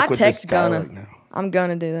just talk with this dialect now. I'm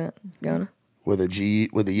gonna do that. Gonna. With a G,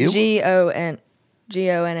 with a U? Gonna.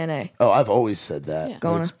 Oh, I've always said that. Yeah.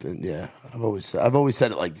 Gonna. I've always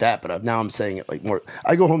said it like that, but now I'm saying it like more.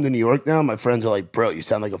 I go home to New York now. My friends are like, "Bro, you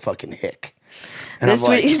sound like a fucking hick." And I'm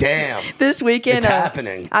like, damn. This weekend, it's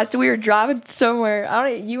happening. We were driving somewhere.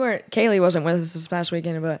 Caylee wasn't with us this past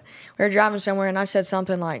weekend, but we were driving somewhere, and I said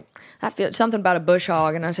something like, "I feel something about a bush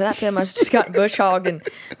hog," and I said, "That feel must just got bush hogged." And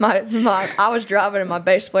I was driving, and my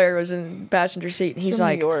bass player was in the passenger seat, and he's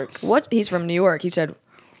like, New York. "What?" He's from New York. He said,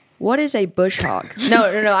 "What is a bush hog?"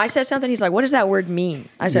 No. I said something. He's like, "What does that word mean?"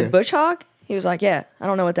 I said, "Bush hog." He was like, "Yeah, I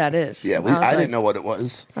don't know what that is." Yeah, I didn't know what it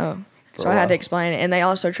was. Oh. So I had to explain it. And they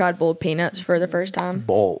also tried boiled peanuts for the first time.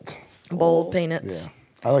 Boiled peanuts.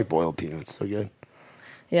 Yeah. I like boiled peanuts. They're good.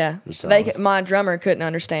 Yeah. My drummer couldn't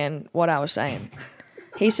understand what I was saying.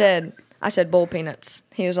 I said boiled peanuts.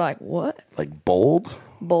 He was like, "What?" Like bold?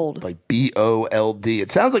 Bold. Like BOLD.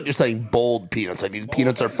 It sounds like you're saying bold peanuts. Like these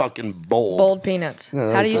peanuts are fucking bold. Boiled peanuts.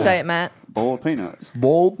 No, how do you say it, Matt? Boiled peanuts.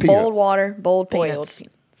 Boiled peanuts. Boiled water, boiled peanuts.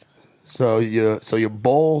 So you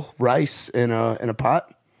boil rice in a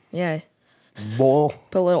pot? Yeah. Boil.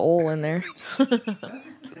 Put a little oil in there.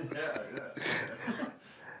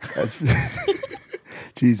 That's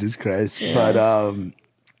Jesus Christ. Yeah. But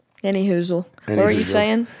any hoozle. What were you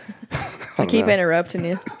saying? I keep interrupting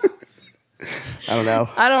you. I don't know.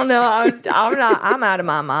 I'm out of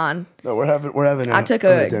my mind. No, we're having. I took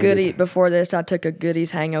a Goody before this. I took a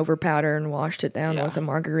Goodies hangover powder and washed it down with a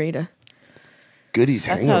margarita. Goodies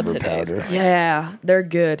hangover powder. Yeah, they're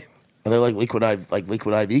good. Are they like liquid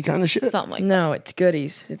IV kind of shit? Something like no, it's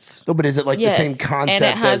Goodies. It's no, but is it like the same concept?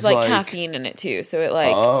 And it has as caffeine in it too, so it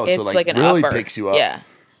it's like an really upper. picks you up. Yeah,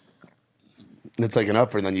 it's like an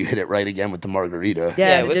upper, and then you hit it right again with the margarita.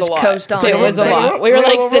 Yeah, it was just a lot. coast on. It was a lot. We were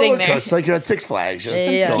sitting there. It's like you're at Six Flags, just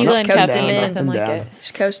tequila and coasting caffeine, in, nothing like it.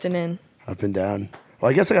 Just coasting in, up and down. Well,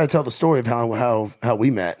 I guess I got to tell the story of how we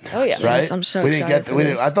met. Oh yeah, right. Yes, I'm so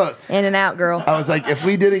excited. I thought In and Out Girl. I was like, if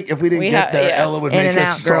we didn't get there, Ella would make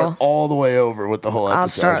us start all the way over with the whole episode. I'll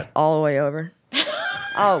start all the way over.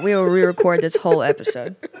 We will re-record this whole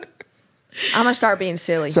episode. I'm gonna start being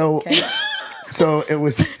silly. So, okay? so it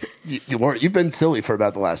was. You've been silly for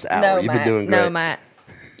about the last hour. No, You've Matt. been doing great. No, Matt.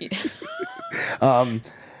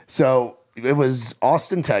 So it was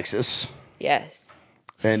Austin, Texas, Yes.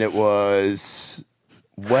 and it was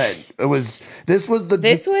when it was. This was the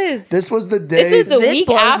day. This was the the This week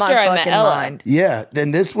blows after my I met fucking Ella. mind. Yeah,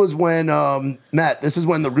 then this was when Matt. This is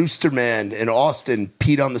when the Rooster Man in Austin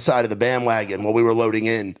peed on the side of the bandwagon while we were loading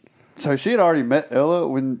in. So she had already met Ella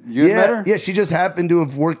when you had met her? Yeah, she just happened to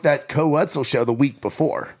have worked that Co-Wetzel show the week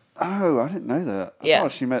before. Oh, I didn't know that. I Yeah.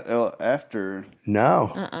 thought she met Ella after.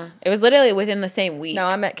 No, It was literally within the same week. No,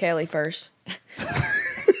 I met Caylee first.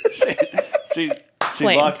 She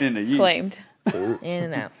Claimed. locked into you. Claimed. In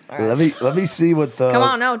and out. All right. let me see what the. Come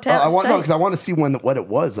on, no, tell- I want say. because I want to see what it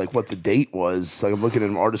was, like what the date was. Like I'm looking at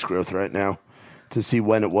Artist Growth right now to see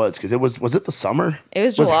when it was because it was it the summer? It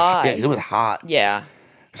was July. Yeah, 'cause it was hot. Yeah.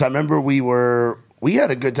 Because I remember we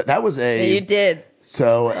had a good time. That was Yeah, you did.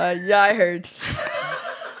 so. Yeah, I heard.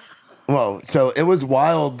 Well, so it was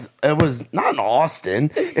wild. It was not in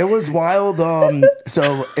Austin. It was wild.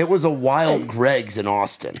 So it was a Wild Greg's in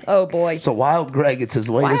Austin. Oh boy. So Wild Greg, it's his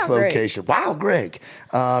latest Wild Greg. location. Wild Greg,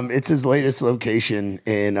 it's his latest location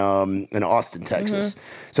in Austin, Texas.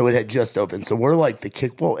 So it had just opened. So we're like the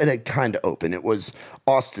kick. Well, it had kind of opened. It was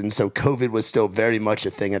Austin, so COVID was still very much a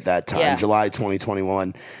thing at that time, Yeah. July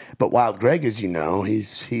 2021. But Wild Greg, as you know,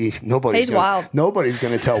 nobody's He's wild. Nobody's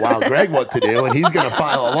going to tell Wild Greg what to do, and he's going to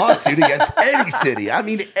file a lawsuit against any city. I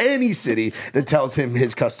mean, any city that tells him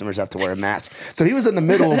his customers have to wear a mask. So he was in the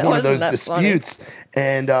middle of That one of those wasn't that disputes,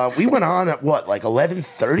 and we went on at what, like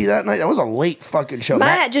 11:30 that night. That was a late fucking show.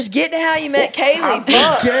 Matt, just get to how you met Caylee. We're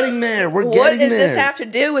Fuck. getting there. We're What getting does there. this have to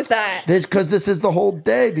do with that? This is the whole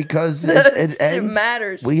day because it It ends.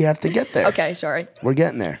 matters. We have to get there. Okay, sorry. We're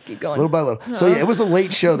getting there. Keep going. Little by little. So yeah, it was a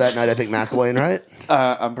late show that night. I think McElwain, right?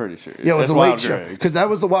 I'm pretty sure. Yeah, it was That's a late Wild show Greg's. because that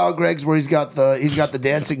was the Wild Greg's where he's got the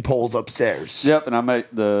dancing poles upstairs. Yep, and I met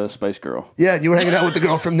the space girl. Yeah, and you were hanging out with the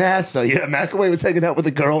girl from NASA. Yeah, McElwain was hanging out with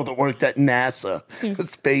the girl that worked at NASA, the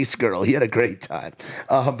space girl. He had a great time.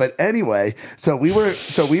 But anyway, so we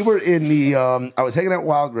were in the. I was hanging out with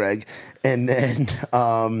Wild Greg, and then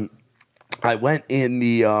I went in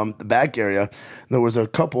the back area. There was a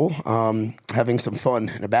couple having some fun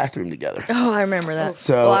in a bathroom together. Oh, I remember that.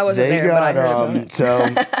 So well, I wasn't they there, but I got heard about it.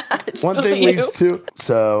 so one thing you. leads to.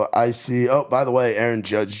 So I see. Oh, by the way, Aaron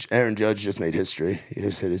Judge just made history. He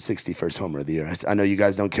just hit his 61st homer of the year. I know you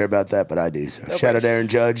guys don't care about that, but I do. So shout out Braves. Aaron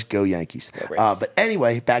Judge. Go Yankees. Braves. But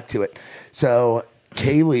anyway, back to it. So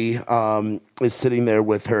Caylee is sitting there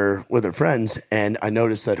with her friends, and I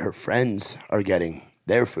noticed that her friends are getting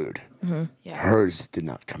their food. Yeah. Hers did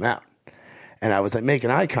not come out. And I was like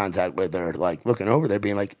making eye contact with her, like looking over there,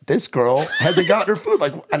 being like, "This girl hasn't gotten her food."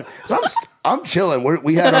 Like, so I'm chilling.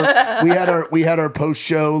 We had our post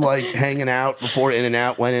show like hanging out before In and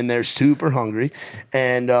Out. Went in there super hungry,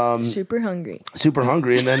 and Super hungry.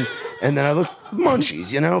 and then I look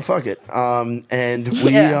munchies, fuck it. And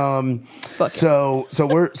we Yeah. Fuck it. so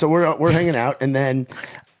we're hanging out, and then.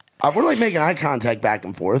 We're like making eye contact back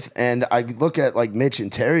and forth, and I look at like Mitch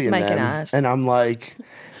and Terry and Making them, eyes. and I'm like,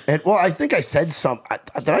 I think I said something.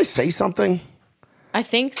 Did I say something? I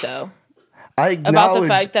think so. I About the acknowledged-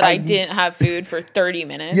 fact that I didn't have food for 30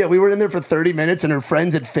 minutes. Yeah, we were in there for 30 minutes, and her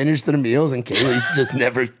friends had finished their meals, and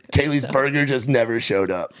Kaylee's burger just never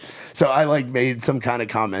showed up. So I like made some kind of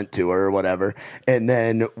comment to her or whatever, and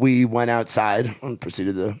then we went outside and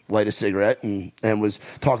proceeded to light a cigarette and was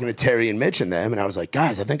talking to Terry and Mitch and them, and I was like,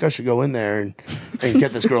 guys, I think I should go in there and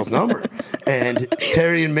get this girl's number. And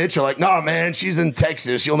Terry and Mitch are like, nah, man, she's in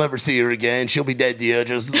Texas. You'll never see her again. She'll be dead to you.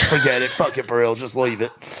 Just forget it. Fuck it, Burrell. Just leave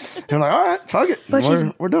it. And I'm like, all right, fuck it.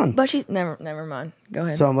 But We're done. But she's never mind. Go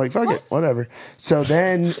ahead. So I'm like, fuck it, whatever. So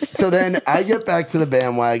then I get back to the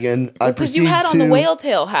bandwagon. I Because proceed you had on to the whale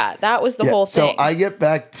tail hat. That was the whole thing. So I get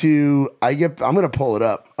back to I'm gonna pull it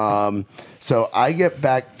up. So I get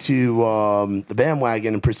back to the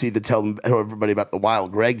bandwagon and proceed to tell everybody about the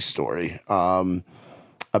Wild Greg story.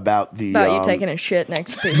 About the you taking a shit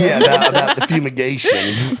next to people. yeah about the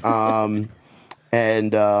fumigation.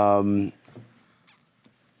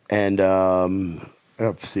 I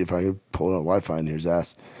have to see if I can pull it on Wi-Fi in here's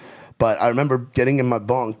ass. But I remember getting in my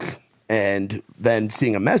bunk and then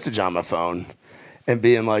seeing a message on my phone and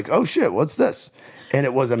being like, oh shit, what's this? And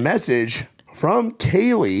it was a message from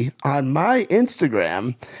Caylee on my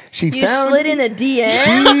Instagram. You slid in a DM?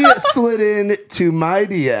 She slid in to my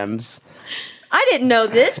DMs. I didn't know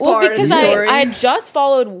this well, part of the because story. I just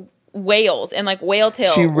followed whales and like whale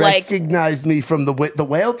tail. She like, recognized me from the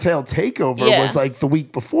whale tail takeover Yeah. was like the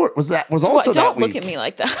week before. Was also don't that week. look at me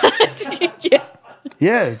like that. Yeah.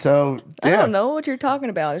 Yeah, so I yeah. don't know what you're talking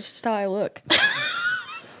about. It's just how I look.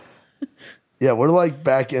 Yeah, we're like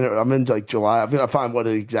back in. I'm in like July. I'm gonna find what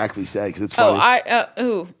it exactly said because it's funny.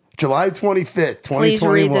 July 25th, 2021. Please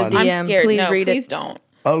read the DM. I'm scared. Please No, read please it. don't.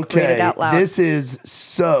 Okay, Read it out loud. this is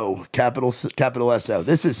so capital SO.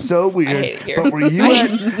 This is so weird. hate it here. But were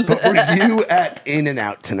you at In and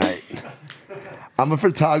Out tonight? I'm a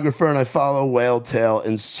photographer and I follow Whale Tail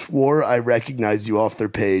and swore I recognized you off their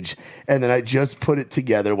page, and then I just put it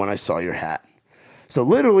together when I saw your hat. So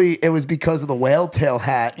literally, it was because of the Whale Tail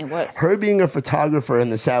hat. It was. Her being a photographer in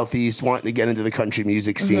the Southeast, wanting to get into the country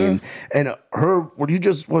music scene. And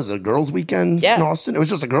was it a girls' weekend in Austin? It was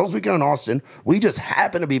just a girls' weekend in Austin. We just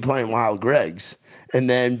happened to be playing Wild Greg's. And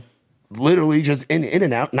then literally just in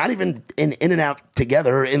and Out, not even in and Out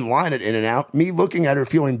together, in line at In and Out, me looking at her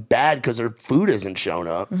feeling bad because her food isn't showing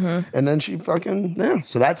up. And then she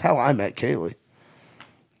so that's how I met Caylee.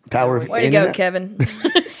 Power of Way to In go, and Out. Kevin.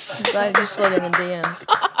 Glad you slid in the DMs.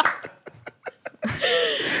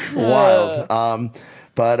 Wild.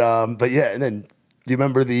 But yeah, and then do you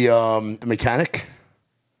remember the mechanic?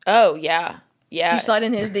 Oh yeah. You slide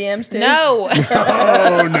in his DMs too? No.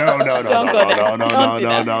 Oh no. Don't go there. Don't do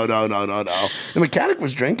that. No. The mechanic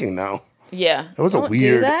was drinking though. Yeah. It was Don't a do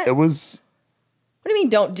weird. that. It was. What do you mean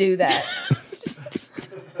don't do that?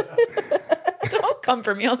 Don't come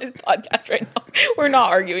for me on this podcast right now. We're not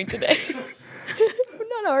arguing today.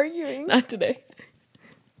 We're not arguing. Not today.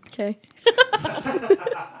 Okay.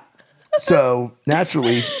 So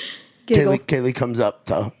naturally, Giggle. Caylee comes up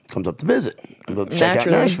to visit. Check out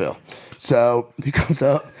Naturally. Nashville. So he comes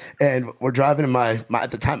up, and we're driving in my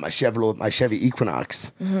at the time my Chevy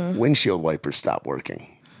Equinox. Windshield wipers stop working.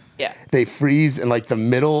 Yeah. They freeze in like the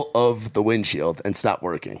middle of the windshield and stop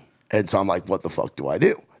working. And so I'm like, what the fuck do I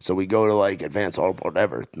do? So we go to like Advance Auto,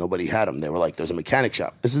 whatever. Nobody had them. They were like, there's a mechanic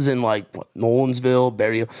shop. This is in like Nolensville,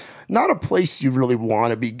 Berry. Not a place you really want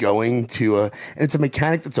to be going to. And it's a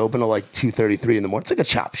mechanic that's open to like 2:33 in the morning. It's like a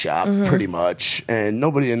chop shop, pretty much. And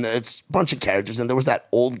nobody in there. It's a bunch of characters. And there was that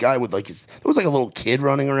old guy with like there was like a little kid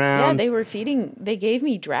running around. Yeah, they gave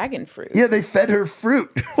me dragon fruit. Yeah, they fed her fruit.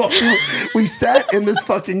 We sat in this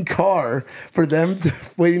fucking car for them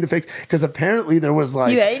waiting to fix. Because apparently there was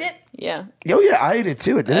like. You ate it? Yeah. Oh yeah, I ate it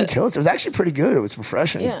too. It didn't kill us. It was actually pretty good. It was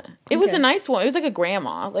refreshing. Yeah. It was a nice one. It was like a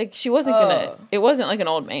grandma. Like she wasn't it wasn't like an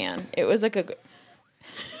old man. It was like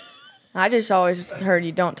I just always heard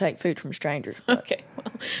you don't take food from strangers. okay.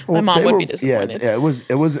 Well, my mom would be disappointed. Yeah, it was,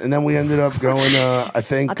 and then we ended up going. I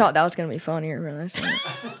think. I thought that was going to be funnier when I said it.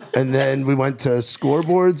 And then we went to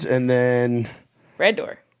Scoreboards, and then Red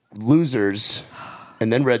Door. Losers,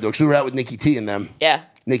 and then Red Door. 'Cause we were out with Nikki T and them. Yeah.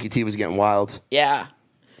 Nikki T was getting wild. Yeah.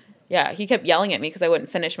 Yeah, he kept yelling at me because I wouldn't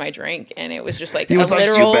finish my drink, and it was just like He was like,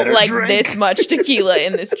 "You literal better like drink." this much tequila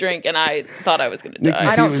in this drink, and I thought I was going to Nikki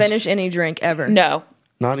die. I don't was- finish any drink ever. No,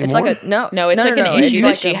 Not anymore. It's like a no. no, it's like an It's issue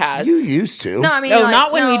like that she has. You used to. No, I mean No, like,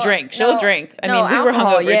 not when we no, drink. She'll no, drink. I no, mean, we were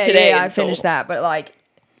alcohol, hungover today Yeah, I until- finished that, but like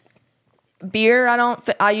beer,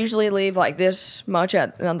 I usually leave like this much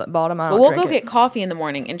on the bottom. I don't But we'll drink go get coffee in the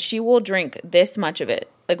morning, and she will drink this much of it.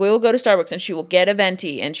 Like we will go to Starbucks, and she will get a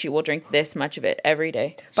venti, and she will drink this much of it every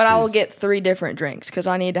day. But I will get 3 different drinks because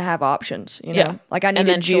I need to have options. You know, Yeah, like I need and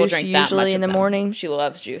a then she will juice drink that much usually in of the them. morning. She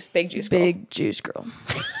loves juice. Big juice girl. Big juice girl.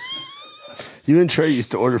 You and Trey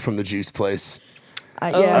used to order from the juice place.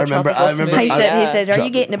 Yeah. Oh, I remember. tropical He smoothie. said, Yeah. "Are you Tropical.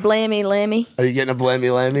 getting a blammy lammy?" Are you getting a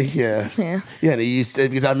blammy lammy? Yeah. Yeah. Yeah, and he used to,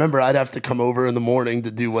 because I remember I'd have to come over in the morning to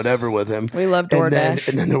do whatever with him. We love And then, DoorDash.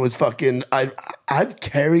 and then there was fucking, I've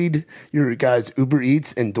carried your guys' Uber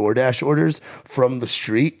Eats and DoorDash orders from the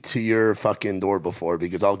street to your fucking door before,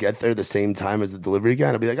 because I'll get there the same time as the delivery guy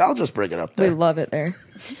and I'll be like, I'll just bring it up We there. love it there.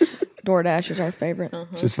 DoorDash is our favorite.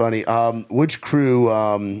 It's just funny. Which crew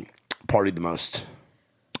partied the most?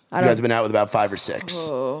 You guys have been out with about 5 or 6.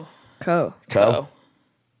 Oh. Co. Co?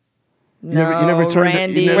 You No, never turned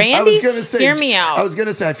Randy. I was Randy? gonna say, Hear me out. I was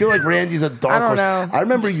gonna say, I feel like Randy's a dark I don't horse. know. I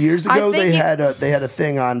remember years I ago think they had a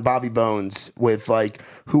thing on Bobby Bones with like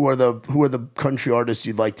who are the country artists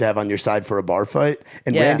you'd like to have on your side for a bar fight,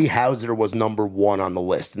 and Yeah. Randy Hauser was number 1 on the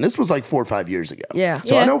list, and this was like 4 or 5 years ago. Yeah.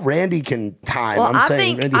 so I Yeah. know Randy can time. Well, I'm I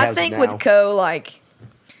saying think Randy I Hauser think now. with Co, like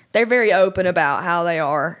they're very open about how they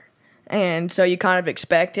are, and so you kind of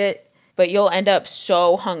expect it. But you'll end up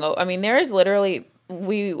so hungover. I mean, there is literally,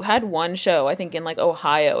 we had one show, I think in like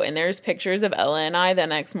Ohio, and there's pictures of Ella and I the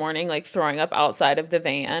next morning, like throwing up outside of the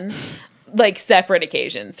van, like separate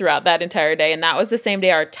occasions throughout that entire day. And that was the same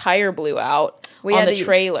day our tire blew out on the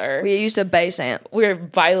trailer. We used a bass amp. We were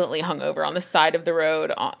violently hungover on the side of the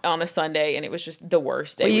road on a Sunday, and it was just the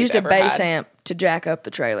worst day We we've used a ever bass had. amp to jack up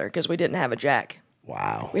the trailer because we didn't have a jack.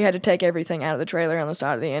 Wow. We had to take everything out of the trailer on the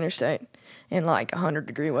side of the interstate in like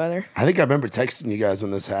 100-degree weather. I think I remember texting you guys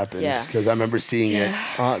when this happened. Yeah. Because I remember seeing it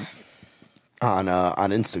on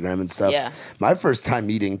Instagram and stuff. Yeah. My first time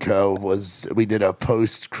meeting Co was we did a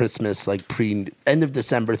post-Christmas, like end of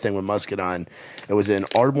December thing with Muscadine. It was in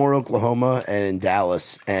Ardmore, Oklahoma, and in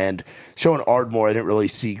Dallas. And showing Ardmore, I didn't really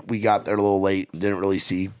see. We got there a little late. Didn't really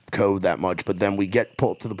see Co that much. But then we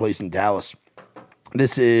pulled up to the place in Dallas.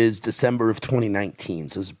 This is December of 2019,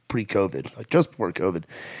 so it's pre-COVID, like just before COVID.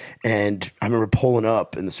 And I remember pulling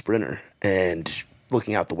up in the Sprinter and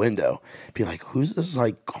looking out the window, being like, who's this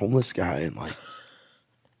like homeless guy in like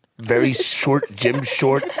very short gym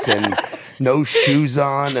shorts and no shoes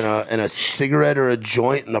on and a cigarette or a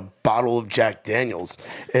joint and a bottle of Jack Daniels.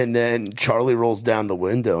 And then Charlie rolls down the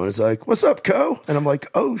window and is like, what's up, Co? And I'm like,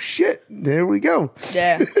 oh shit, there we go.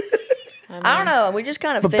 Yeah. I don't know. We just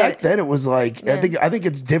kind of But fit. back then it was like Yeah. I think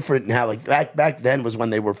it's different now. Like back then was when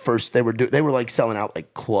they were first they were like selling out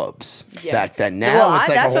like clubs Yeah. back then. Now Well, it's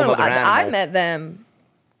like that's a whole when other animal. I met them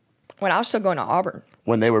when I was still going to Auburn.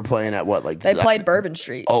 When they were playing at what like They played Bourbon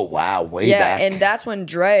Street. Oh wow, way yeah, back. and that's when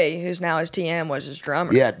Dre, who's now his TM, was his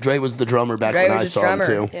drummer. Yeah, Dre was the drummer back Dre when was I his saw drummer.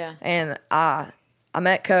 him too. Yeah. And I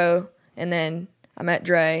met Co, and then I met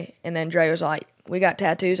Dre, and then Dre was like, we got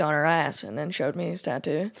tattoos on our ass, and then showed me his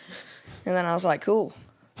tattoo. And then I was like, cool.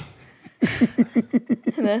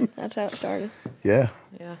 And then that's how it started. Yeah.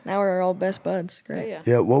 Yeah. Now we're all best buds. Great. Yeah.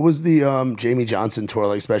 Yeah, what was the Jamie Johnson tour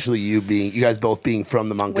like, especially you guys both being from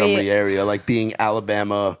the Montgomery area, like being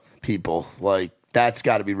Alabama people, like that's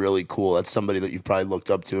got to be really cool. That's somebody that you've probably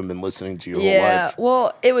looked up to and been listening to your whole life.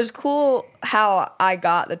 Well, it was cool how I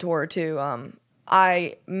got the tour too.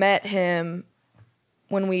 I met him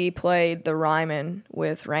when we played the Ryman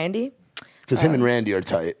with Randy, Because him and Randy are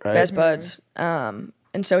tight, right? best buds.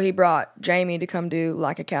 And so he brought Jamie to come do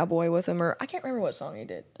like a cowboy with him, or I can't remember what song he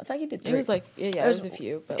did. I think he did 3. It was like, it was a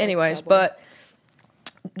few. But like Anyways, Cowboy. but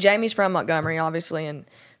Jamie's from Montgomery, obviously, and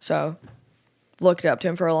so looked up to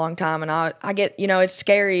him for a long time. And I get, it's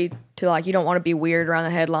scary to like, you don't want to be weird around the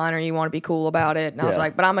headliner, you want to be cool about it. And I was Yeah.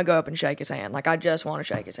 like, but I'm gonna go up and shake his hand. Like, I just want to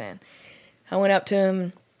shake his hand. I went up to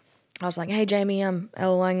him. I was like, hey, Jamie, I'm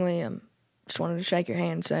Ella Langley. Just wanted to shake your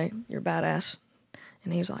hand and say you're badass.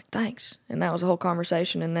 And he was like, thanks. And that was the whole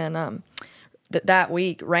conversation. And then that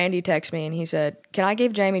week, Randy texted me and he said, can I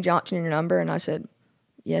give Jamie Johnson your number? And I said,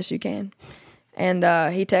 yes, you can. And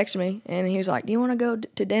he texted me and he was like, do you want to go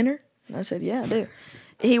to dinner? And I said, yeah, I do.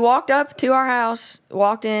 He walked up to our house,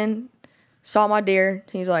 walked in, saw my deer.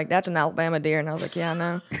 He's like, that's an Alabama deer. And I was like, yeah, I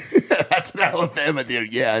know. That's an Alabama deer.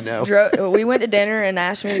 Yeah, I know. We went to dinner and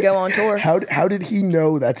asked me to go on tour How did he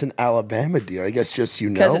know that's an Alabama deer? I guess just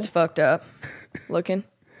because it's fucked up looking.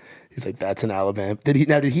 He's like, that's an Alabama. Did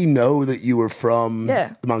he know that you were from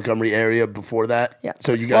Yeah. the Montgomery area before that? Yeah.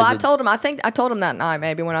 So you guys. Well, I think I told him that night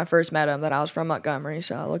maybe when I first met him that I was from Montgomery,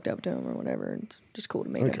 so I looked up to him or whatever. And it's just cool to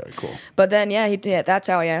meet him. Okay, cool. But then that's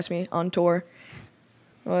how he asked me on tour.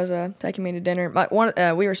 Was taking me to dinner.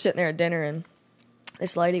 We were sitting there at dinner and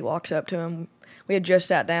this lady walks up to him. We had just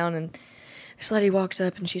sat down and this lady walks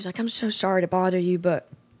up and she's like, I'm so sorry to bother you, but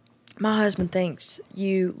my husband thinks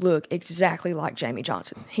you look exactly like Jamie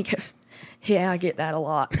Johnson. He goes, yeah, I get that a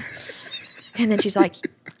lot. And then she's like,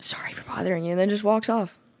 sorry for bothering you, and then just walks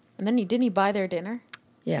off. And then didn't he buy their dinner?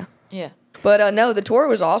 Yeah. Yeah. But no, the tour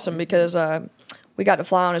was awesome because we got to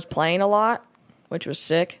fly on his plane a lot, which was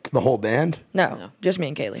sick. The whole band? No, just me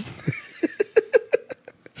and Caylee.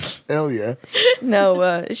 Hell yeah. No,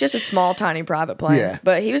 it's just a small, tiny private plane. Yeah.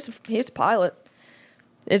 But he was a pilot.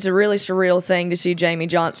 It's a really surreal thing to see Jamie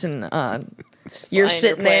Johnson. You're flying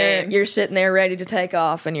sitting your there, plane. you're sitting there ready to take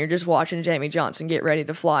off, and you're just watching Jamie Johnson get ready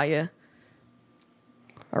to fly you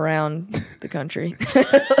around the country.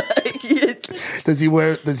 Does he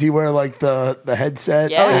wear like the headset?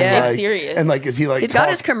 Yeah, Oh, yeah. And, it's like, serious. And like, is he like He's got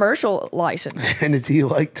his commercial license. and is he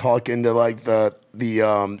like talking to like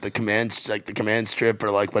the command strip or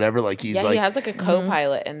like whatever? Like he's Yeah, like he has like a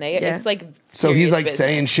co-pilot, and Yeah. it's like so he's serious like business.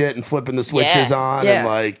 saying shit and flipping the switches Yeah. on Yeah,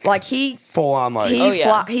 and like he full on like he Oh,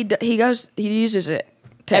 yeah. he uses it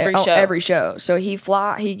to Every show. show. So he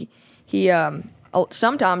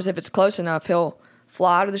sometimes if it's close enough, he'll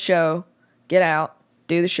fly to the show, get out,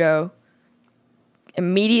 do the show,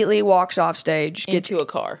 immediately walks off stage, gets into a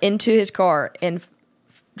car. into his car, and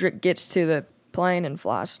gets to the plane and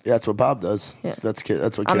flies. yeah, that's what Bob does. Yeah. That's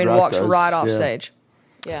what I Kid mean, Rock walks does. right off Yeah. stage.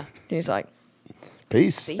 Yeah. And he's like,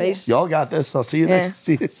 Peace. See ya. Peace. Y'all got this. I'll see you Yeah.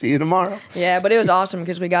 see you tomorrow. yeah, but it was awesome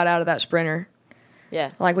because we got out of that Sprinter.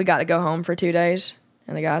 Yeah. Like, we got to go home for 2 days,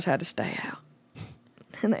 and the guys had to stay out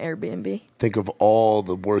in the Airbnb. Think of all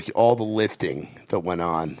the work, all the lifting that went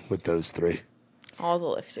on with those three. All the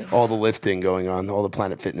lifting. All the lifting going on, all the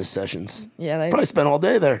Planet Fitness sessions. Yeah, they Probably spent all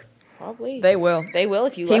day there. Probably. They will. They will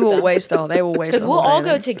if you He let will them. waste though. They will waste. Because the we'll whole all day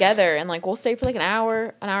go there. together and like we'll stay for like an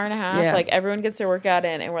hour and a half. Yeah. Like everyone gets their workout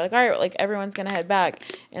in, and we're like, all right, like everyone's gonna head back,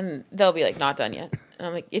 and they'll be like, not done yet. And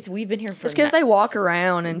I'm like, we've been here for. It's because they walk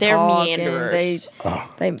around and They're talk meanderers.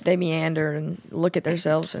 and they meander and look at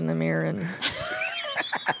themselves in the mirror and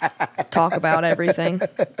talk about everything.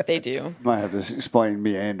 They do. Might have to explain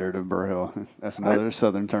meander to Burhill. That's another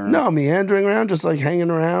southern term. No, meandering around, just like hanging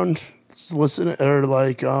around, listening, or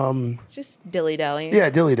like, Just dilly dallying. yeah,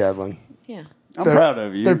 dilly-daddling. Yeah. I'm proud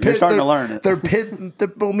of you. You're starting to learn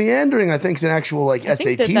it. Well, meandering, I think, is an actual like SAT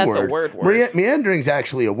think that's a word. word. Meandering's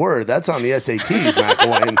actually a word. That's on the SATs,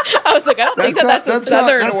 McElwain. I was like, I don't think that's a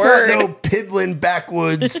southern word. That's not no piddling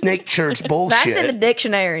backwoods snake church bullshit. That's in the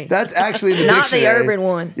dictionary. That's actually in the Not dictionary. the urban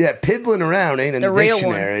one. Yeah, piddling around ain't in the real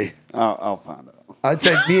dictionary. I'll find out. I'd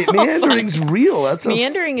say meandering's real. That's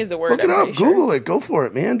Meandering is a word. Look it I'm up. pretty sure. Google it. Go for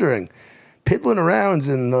it. Meandering. Piddling around's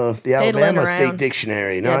in the Alabama State around.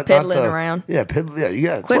 Dictionary. Yeah, Not piddling the, around. Yeah, yeah, you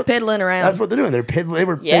got Quit piddling around. That's what they're doing. They're piddling. They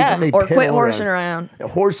were Yeah. they Or piddle quit horsing around.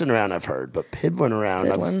 Horsing around, I've heard, but piddling around.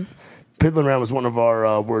 Piddling. Piddling around was one of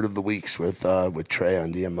our word of the weeks with Trey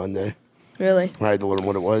on DM Monday. Really? I had to learn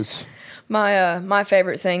what it was. My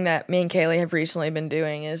favorite thing that me and Caylee have recently been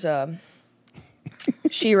doing is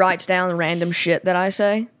she writes down random shit that I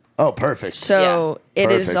say. Oh, perfect. So Yeah.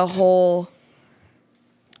 it is a Perfect. whole.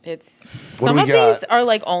 It's What some do of we got? these are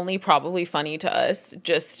like only probably funny to us.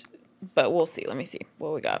 But we'll see. Let me see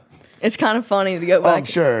what we got. It's kind of funny to go Oh, back. I'm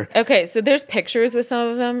sure. Okay, so there's pictures with some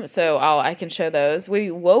of them, so I can show those. We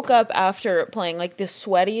woke up after playing like the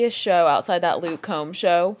sweatiest show outside that Luke Combs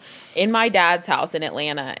show in my dad's house in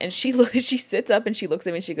Atlanta, and she sits up and she looks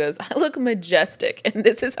at me and she goes, "I look majestic," and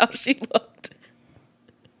this is how she looked.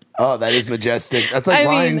 Oh, that is majestic. That's like I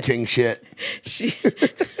Lion mean- King shit. She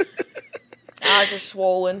Eyes are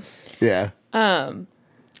swollen. Yeah.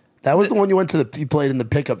 That was the one you played in the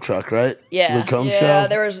pickup truck, right? Yeah. Luke Combs Yeah, show.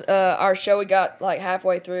 there was our show. We got like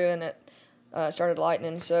halfway through and it started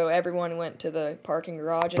lightning, so everyone went to the parking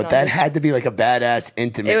garage. And But that had to be like a badass,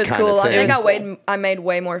 intimate it was kind cool. of I thing. think I made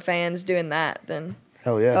way more fans doing that than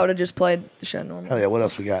Hell I yeah. would have just played the show normal. Hell yeah. What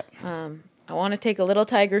else we got? I want to take a little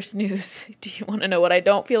tiger snooze. Do you want to know what I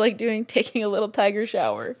don't feel like doing? Taking a little tiger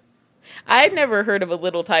shower. I've never heard of a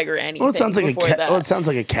little tiger anything. Well, it sounds like a before cat. that. Well, it sounds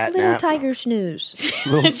like a cat nap. tiger snooze.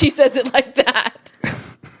 She says it like that.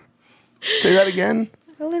 Say that again.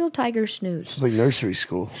 A little tiger snooze. It's like nursery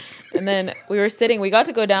school. And then we got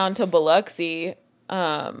to go down to Biloxi.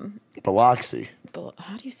 Biloxi.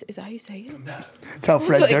 How do you say? Is that how you say it? That's how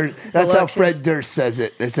Fred like Durst. That's how Biloxi. Fred Durst says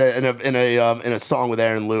it. It's in a song with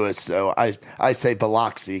Aaron Lewis. So I say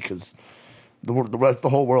Biloxi because the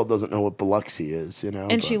whole world doesn't know what Biloxi is. You know.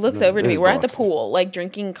 And she but, looks you know, over to it me. is We're at the Biloxi. pool, like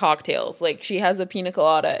drinking cocktails. Like she has the pina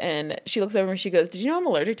colada, and she looks over and she goes, "Did you know I'm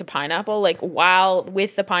allergic to pineapple?" Like while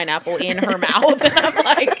with the pineapple in her mouth, and I'm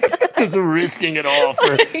like, Just risking it all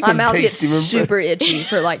for My some mouth gets tasty. super itchy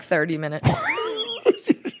for like 30 minutes.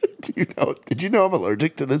 Did you know I'm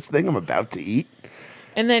allergic to this thing I'm about to eat?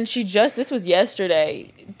 and then this was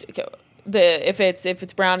yesterday. If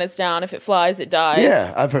it's brown, it's down. If it flies, it dies.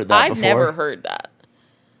 Yeah, I've heard that I've before. never heard that.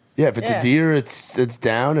 Yeah, if it's Yeah. a deer, it's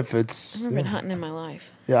down. If it's I've never been hunting in my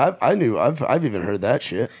life. yeah, I've even heard that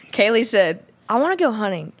shit. Kaylee said, I want to go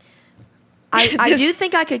hunting. I do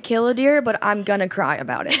think I could kill a deer, but I'm going to cry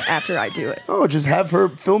about it after I do it. Oh, just have her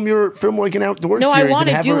film like an outdoor No, series. I want and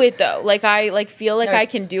to have do her- it though. Like I feel like No. I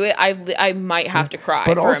can do it. I might have to cry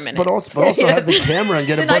but for also, a minute. but also have the camera and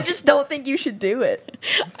get a And I bunch. just don't think you should do it.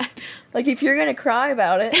 Like, if you're going to cry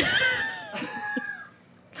about it.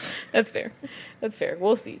 That's fair. That's fair.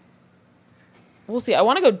 We'll see. I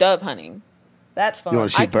want to go dove hunting. That's fun. You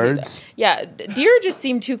want to I shoot can do birds? that. Yeah, deer just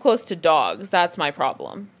seem too close to dogs. That's my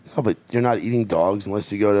problem. Oh, but you're not eating dogs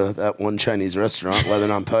unless you go to that one Chinese restaurant,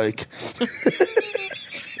 Lebanon Pike.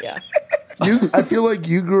 Yeah. I feel like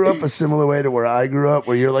you grew up a similar way to where I grew up,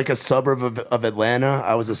 where you're like a suburb of Atlanta.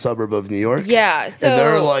 I was a suburb of New York. Yeah. So And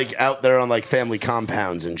they're like out there on like family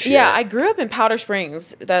compounds and shit. yeah, I grew up in Powder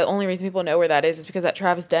Springs. The only reason people know where that is because that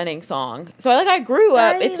Travis Denning song. So I grew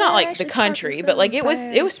up. It's not like the country, but like it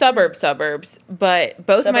was suburbs. But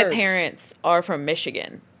both of my Suburbs. parents are from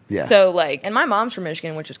Michigan. Yeah. So like And my mom's from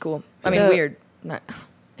Michigan, which is cool. I mean, So- weird. Not,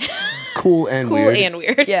 cool and cool weird. and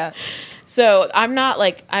weird. yeah. So I'm not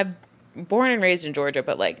like I'm born and raised in Georgia,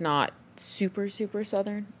 but like not super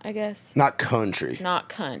southern, I guess. Not country. Not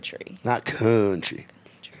country. Not country.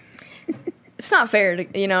 It's not fair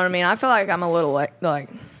to, you know what I mean? I feel like I'm a little like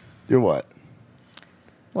You're what?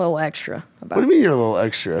 A little extra about What do you mean you're a little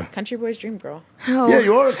extra? Country Boy's Dream Girl. Oh, Yeah,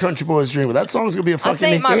 you are a country boy's dream, but that song's gonna be a I fucking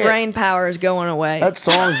think my hit. brain power is going away. That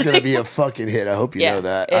song's gonna be a fucking hit. I hope you Yeah, know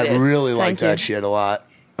that. it I is. really like Thank that you. shit a lot.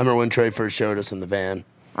 I remember when Trey first showed us in the van.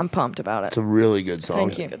 I'm pumped about it. It's a really good song.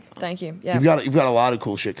 Thank you. Good song. Thank you. Yeah. You've got a lot of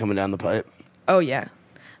cool shit coming down the pipe. Oh yeah.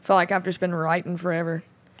 I feel like I've just been writing forever.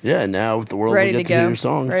 Yeah, now the world Ready will to get to hear go. your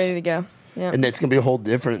songs. Ready to go. Yeah. And it's gonna be a whole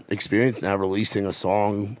different experience now releasing a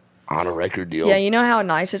song on a record deal. Yeah, you know how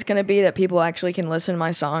nice it's going to be that people actually can listen to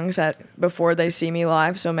my songs before they see me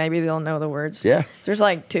live, so maybe they'll know the words. Yeah. There's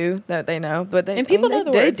like 2 that they know, but they And people know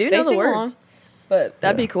the words. They do They know the sing words. along. But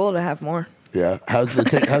that'd be cool to have more. Yeah. How's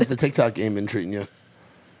the TikTok game been treating you?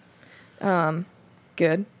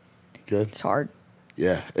 Good. Good. It's hard.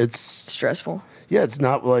 Yeah. It's Stressful. it's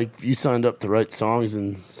not like you signed up to write songs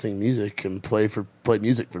and sing music and play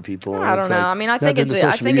music for people. and I don't it's know. like, I mean, I not think doing it's the a-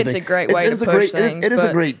 I social think media it's a thing. great way to is a push great, things, It is a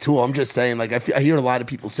but- great tool. I'm just saying, like I hear a lot of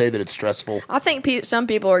people say that it's stressful. I think some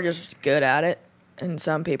people are just good at it, and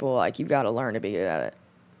some people, like, you've got to learn to be good at it.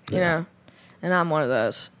 You know? And I'm one of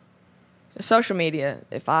those. Social media,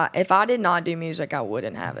 if I did not do music, I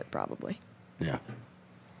wouldn't have it, probably. Yeah.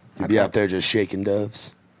 You'd be out there just shaking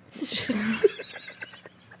doves.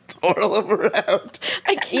 Twirl them around.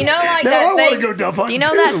 You know, like No, that I wanna thing. go duff hunting, Do you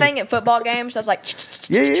know that too. thing at football games that's like?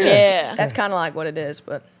 Yeah. Yeah. That's kind of like what it is,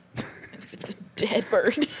 but It's a dead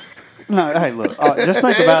bird. No, hey, look. Just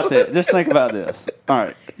think about this. Just think about this. All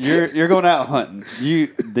right, you're going out hunting.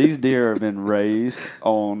 These deer have been raised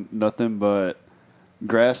on nothing but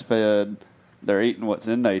grass fed. They're eating what's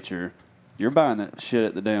in nature. You're buying that shit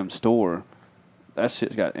at the damn store. That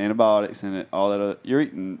shit's got antibiotics in it. All that. You're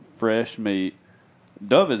eating fresh meat.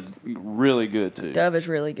 Dove is really good too. dove is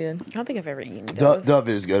really good. I don't think I've ever eaten dove. Dove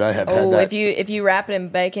is good. I have had Oh, that. if you wrap it in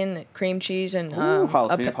bacon, cream cheese, and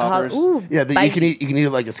jalapeno poppers. Yeah, you bacon. can eat it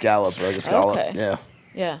like a scallop, Okay. Yeah.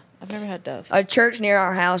 Yeah, I've never had dove. A church near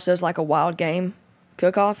our house does like a wild game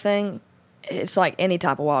cook-off thing. It's like any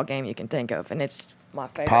type of wild game you can think of, and it's my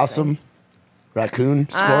favorite. Possum, raccoon,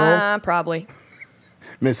 thing. squirrel, Probably.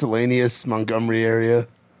 miscellaneous Montgomery area.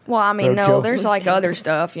 Well, I mean, no, Roadkill. there's like other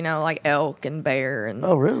stuff, you know, like elk and bear, and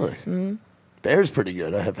Oh, really? Mm-hmm. Bear's pretty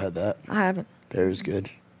good. I have had that. I haven't. Bear is good.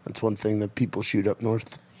 That's one thing that people shoot up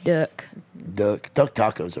north. Duck. Duck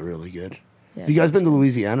tacos are really good. Yeah. Have you guys been to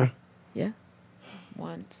Louisiana? Yeah.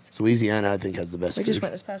 Once. So Louisiana, I think, has the best We food. just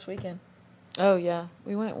went this past weekend. Oh yeah,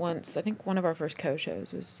 we went once. I think one of our first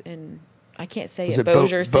co-shows was in. I can't say Was it. it Bo-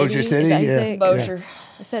 Bossier City. Bossier City? Is that how you Yeah. say it? Bossier.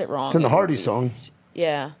 I said it wrong. It's in the Hardy It's- song.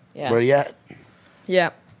 Yeah. Yeah. Where you at? Yeah.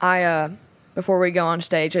 I before we go on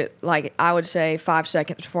stage, I would say 5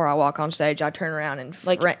 seconds before I walk on stage, I turn around and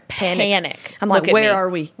Like panic. I'm Look like, at where me. are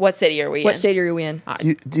we? What city are we What in? city are we in?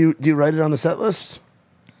 Do you write it on the set list?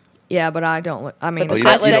 Yeah, but I don't. I mean, But the you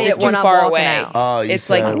set don't- you list don't- is it when too I'm far walking away. out. Oh, you It's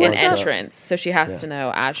like said an what's up. entrance, so she has to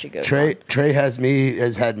know as she goes. Trey on.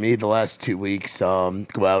 has had me the last 2 weeks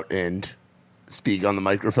go out and speak on the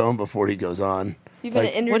microphone before he goes on. You've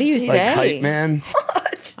Like- been What do you Like say? hype man.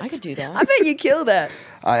 I could do that. I bet you kill that.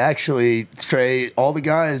 I actually, Trey, all the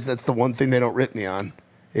guys, that's the one thing they don't rip me on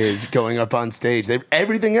is going up on stage.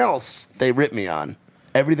 Everything else they rip me on.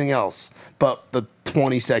 Everything else. But the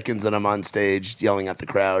 20 seconds that I'm on stage yelling at the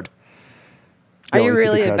crowd. Are you yelling to the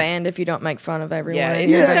really a crowd. band if you don't make fun of everyone? Yeah,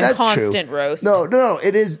 it's just a constant roast. No,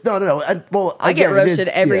 it is. No. I get again, it roasted is-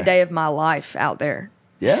 every yeah. day of my life out there.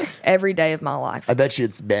 Yeah? Every day of my life. I bet you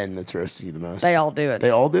it's Ben that's roasting you the most. They all do it.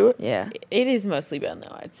 They all do it? Yeah. It is mostly Ben,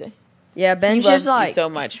 though. I'd say Yeah, he Ben's loves just like you so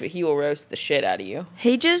much, but he will roast the shit out of you.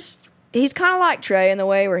 he's kind of like Trey in the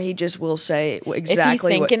way where he just will say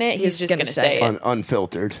exactly thinking what it, he's just gonna say it.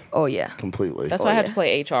 Unfiltered. Oh yeah. Completely. That's why I have to yeah.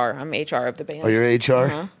 play HR. I'm HR of the band. Oh, you're HR?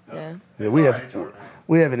 Uh-huh. Yeah. Yeah,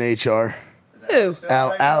 we have an HR. Who?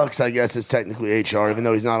 Alex, I guess, is technically HR, even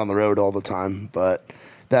though he's not on the road all the time. But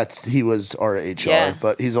he was our HR. Yeah.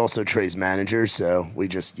 But he's also Trey's manager, so we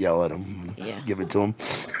just yell at him, and Yeah. give it to him.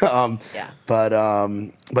 Yeah.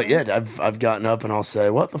 But yeah, I've gotten up and I'll say,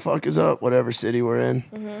 "What the fuck is up?" Whatever city we're in.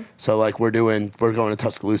 Mm-hmm. So like we're going to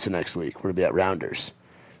Tuscaloosa next week. We're gonna be at Rounders.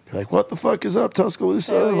 You're like, "What the fuck is up,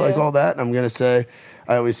 Tuscaloosa?" Hell yeah. Like all that, and I'm gonna say.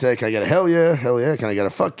 I always say, can I get a hell yeah? Hell yeah. Can I get a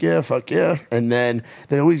fuck yeah? And then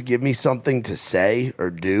they always give me something to say or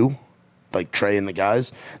do, like Trey and the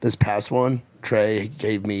guys. This past one, Trey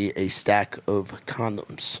gave me a stack of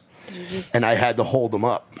condoms. And I had to hold them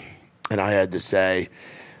up. And I had to say,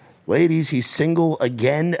 ladies, he's single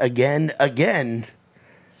again. And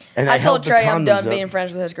I held told the Trey I'm condoms done up. being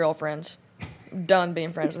friends with his girlfriends. Done being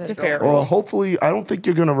friends with his It's a fair girlfriends. Well, hopefully, I don't think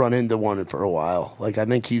you're gonna run into one for a while. Like I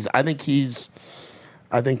think he's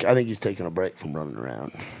taking a break from running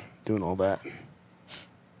around, doing all that.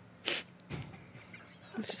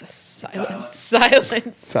 It's just a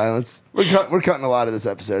silence. Silence. We're cutting a lot of this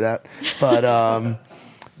episode out, but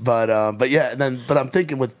yeah. But I'm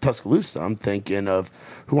thinking with Tuscaloosa, I'm thinking of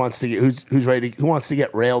who wants to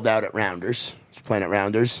get railed out at Rounders. Who's playing at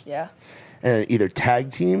Rounders? Yeah. And either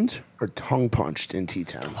tag teamed or tongue punched in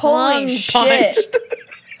T-Town. Holy shit.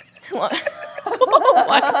 Oh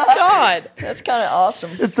my god, That's kind of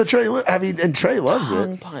awesome. It's the Trey. And Trey loves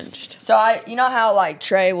tongue it. punched. So you know how like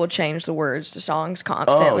Trey will change the words to songs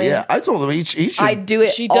constantly. Oh yeah, I told him each. I do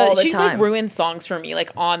it She all does. the She time. like ruins songs for me,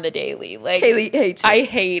 like on the daily. Like Kaylee hates it. I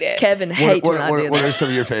hate it. Kevin hates when I do What that. are some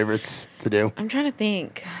of your favorites to do? I'm trying to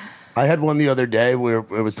think. I had one the other day where it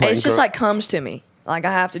was playing. It's just like comes to me. Like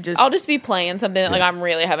I have to just. I'll just be playing something that, like I'm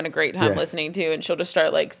really having a great time Yeah. listening to, and she'll just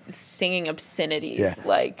start like singing obscenities, Yeah.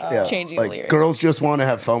 like changing like, lyrics. Girls Just Want to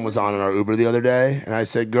Have Fun was on in our Uber the other day, and I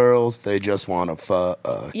said, "Girls, they just want to fuck."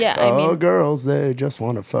 Yeah, I mean- girls, they just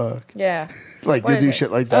want to fuck. Yeah. Like What you is do it?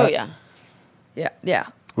 shit like that. Oh yeah. Yeah. Yeah.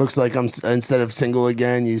 Looks like instead of single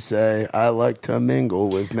again, you say, "I like to mingle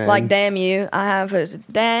with men." Like damn you, I have a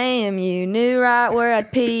damn you knew right where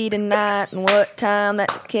I'd pee tonight and what time that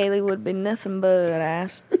Caylee would be nothing but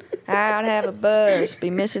ass. I'd have a buzz, be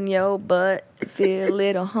missing your butt, feel a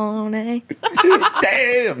little horny.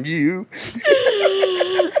 Damn you!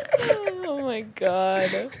 Oh my god.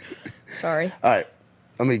 Sorry. All right,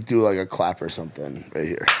 let me do like a clap or something right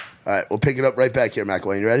here. All right, we'll pick it up right back here,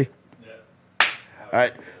 McElwain. You ready? All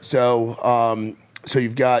right, so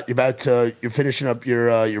you're finishing up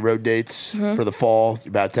your road dates for the fall.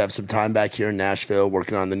 You're about to have some time back here in Nashville,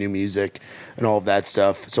 working on the new music and all of that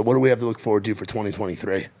stuff. So what do we have to look forward to for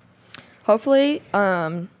 2023? Hopefully,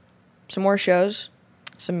 some more shows,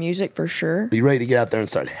 some music for sure. Are you ready to get out there and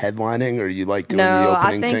start headlining, or are you like doing the No,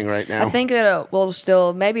 opening thing right now? I think that we'll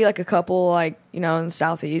still maybe like a couple like in the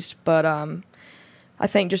southeast, but I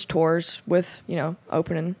think just tours with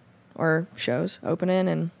opening or shows opening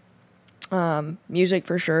and music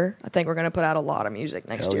for sure. I think we're gonna put out a lot of music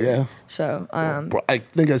next Hell year. yeah. So I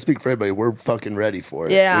think I speak for everybody. We're fucking ready for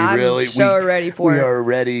it. Yeah, I'm so ready for we it. We are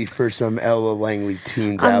ready for some Ella Langley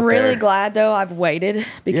tunes out there. I'm really glad though I've waited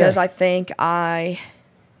because Yeah. I think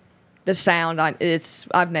the sound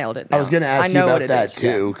I've nailed it now. I was going to ask I you know about what it that is,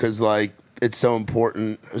 too, yeah. because like it's so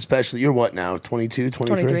important. Especially you're what now? 22,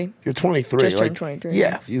 23? 23. You're 23. Just like, turned 23, Yeah,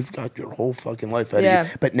 yeah. you've got your whole fucking life ahead Yeah. of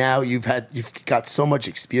you. But now you've got so much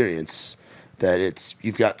experience that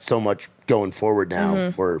you've got so much going forward now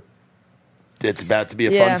where it's about to be a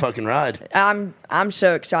fun Yeah. fucking ride. I'm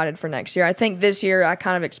so excited for next year. I think this year I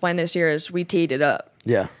kind of explained this year as we teed it up.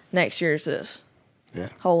 Yeah. Next year is this. Yeah.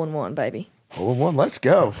 Hole in one, baby. Hole in one. Let's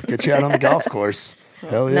go. Get you out on the golf course.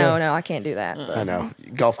 Hell yeah. No, I can't do that. But I know.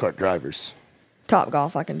 Golf cart drivers. Top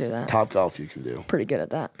golf, I can do that. Top golf you can do. Pretty good at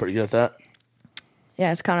that. Pretty good at that.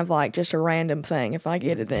 Yeah, it's kind of like just a random thing. If I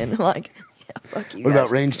get it in, I'm like, yeah, fuck you What guys.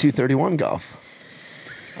 about range 231 golf?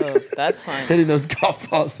 Oh, that's fun. Hitting those golf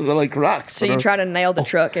balls that are like rocks. So you try to nail the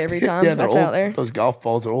truck every time they're that's old. out there? Those golf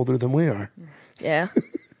balls are older than we are. Yeah.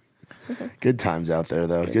 Good times out there,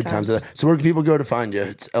 though. Good times out there. So where can people go to find you?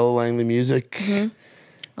 It's Ella Langley Music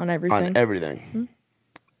On everything. on everything.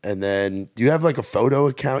 And then, do you have like a photo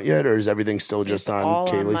account yet, or is everything still just on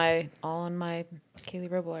Caylee? All on my Caylee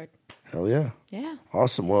Robillard. Hell yeah. Yeah.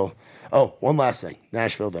 Awesome. Well, one last thing.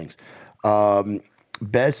 Nashville things.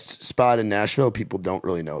 Best spot in Nashville people don't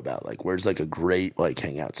really know about. Like, where's like a great like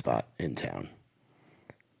hangout spot in town?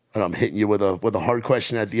 And I'm hitting you with a hard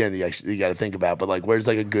question at the end. You got to think about. But like, where's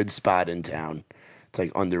like a good spot in town? It's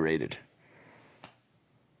like underrated.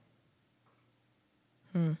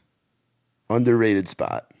 Underrated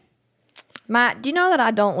spot. Matt, do you know that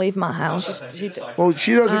I don't leave my house? Well,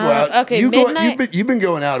 she doesn't go out. okay, You've been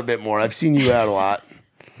going out a bit more. I've seen you out a lot.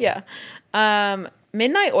 Yeah.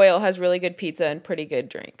 Midnight Oil has really good pizza and pretty good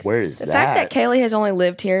drinks. Where is The that? fact that Caylee has only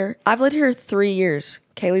lived here, I've lived here 3 years.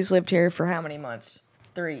 Kaylee's lived here for how many months?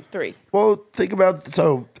 3. 3. Well, think about.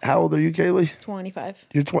 So, how old are you, Caylee? 25.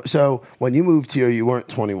 You're so when you moved here, you weren't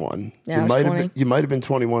 21. Yeah, you I was might 20. have been. You might have been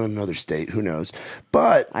 21 in another state. Who knows?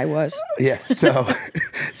 But I was. yeah.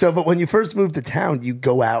 So, but when you first moved to town, you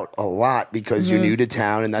go out a lot because you're new to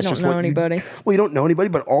town, and that's Don't just know what anybody. Well, you don't know anybody,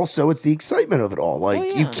 but also it's the excitement of it all. Like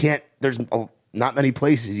you yeah. can't. There's not many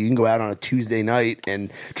places you can go out on a Tuesday night and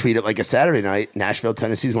treat it like a Saturday night. Nashville,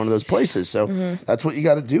 Tennessee is one of those places. So that's what you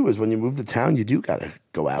got to do. Is when you move to town, you do got to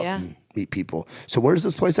go out Yeah. and meet people. So where's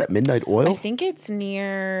this place at? Midnight Oil? I think it's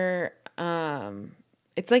near,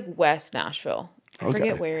 it's like West Nashville. I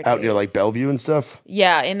forget where it is. Out near like Bellevue and stuff?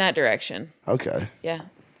 Yeah, in that direction. Okay. Yeah,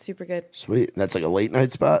 super good. Sweet. That's like a late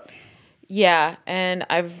night spot? Yeah, and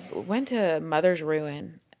I've went to Mother's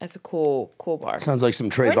Ruin. That's a cool bar. Sounds like some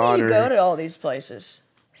Trey When do you Bonner. go to all these places?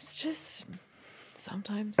 It's just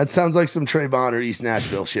sometimes. That sounds like some Trayvon or East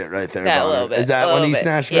Nashville shit right there. Yeah, a Bonner. little bit. Is that A one little East bit.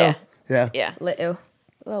 Nashville? Yeah. Yeah. Little.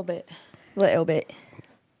 A little bit. Little bit.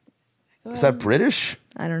 Is that British?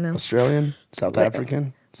 I don't know. Australian? South Little.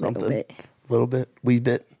 African? Something? Little bit. Little bit? Wee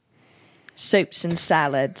bit? Soups and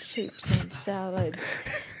salads. Soups and salads.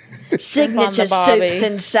 Signature Bobby. soups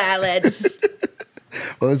and salads.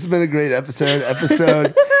 Well, this has been a great episode.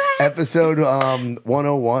 Episode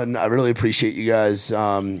 101. I really appreciate you guys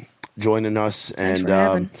joining us. And for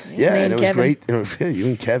having me and and it was Kevin. great. You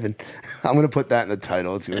and Kevin. I'm going to put that in the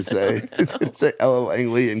title. It's going to say Ella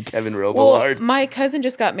Langley and Kevin Robillard. Well, my cousin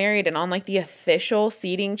just got married, and on like the official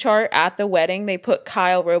seating chart at the wedding, they put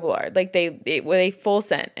Kyle Robillard. Like they full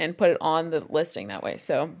sent and put it on the listing that way.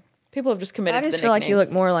 So people have just committed. I just to the feel like you look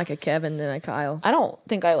nicknames. more like a Kevin than a Kyle. I don't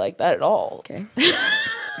think I like that at all. Okay.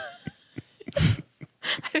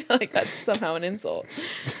 I feel like that's somehow an insult.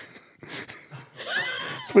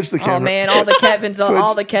 Switch the camera. Oh man, all the Kevins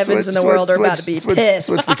in the world are about to be pissed.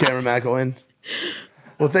 Switch the camera, McElwain.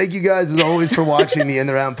 Well, thank you guys as always for watching the In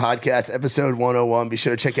the Round podcast, episode 101. Be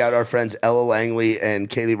sure to check out our friends Ella Langley and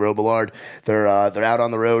Caylee Robillard. They're out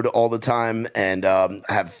on the road all the time and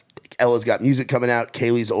Ella's got music coming out.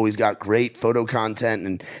 Kaylee's always got great photo content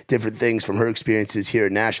and different things from her experiences here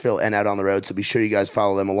in Nashville and out on the road. So be sure you guys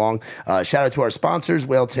follow them along. Shout out to our sponsors,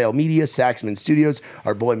 Whaletail Media, Saxman Studios,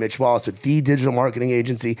 our boy Mitch Wallace with The Digital Marketing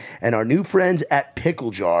Agency, and our new friends at Pickle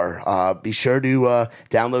Jar. Be sure to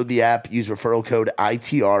download the app, use referral code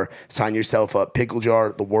ITR, sign yourself up. Pickle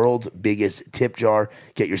Jar, the world's biggest tip jar.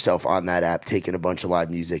 Get yourself on that app, take in a bunch of live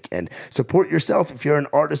music, and support yourself if you're an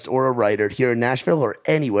artist or a writer here in Nashville or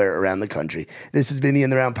anywhere around the country. This has been the In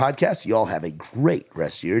the Round podcast. Y'all have a great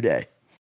rest of your day.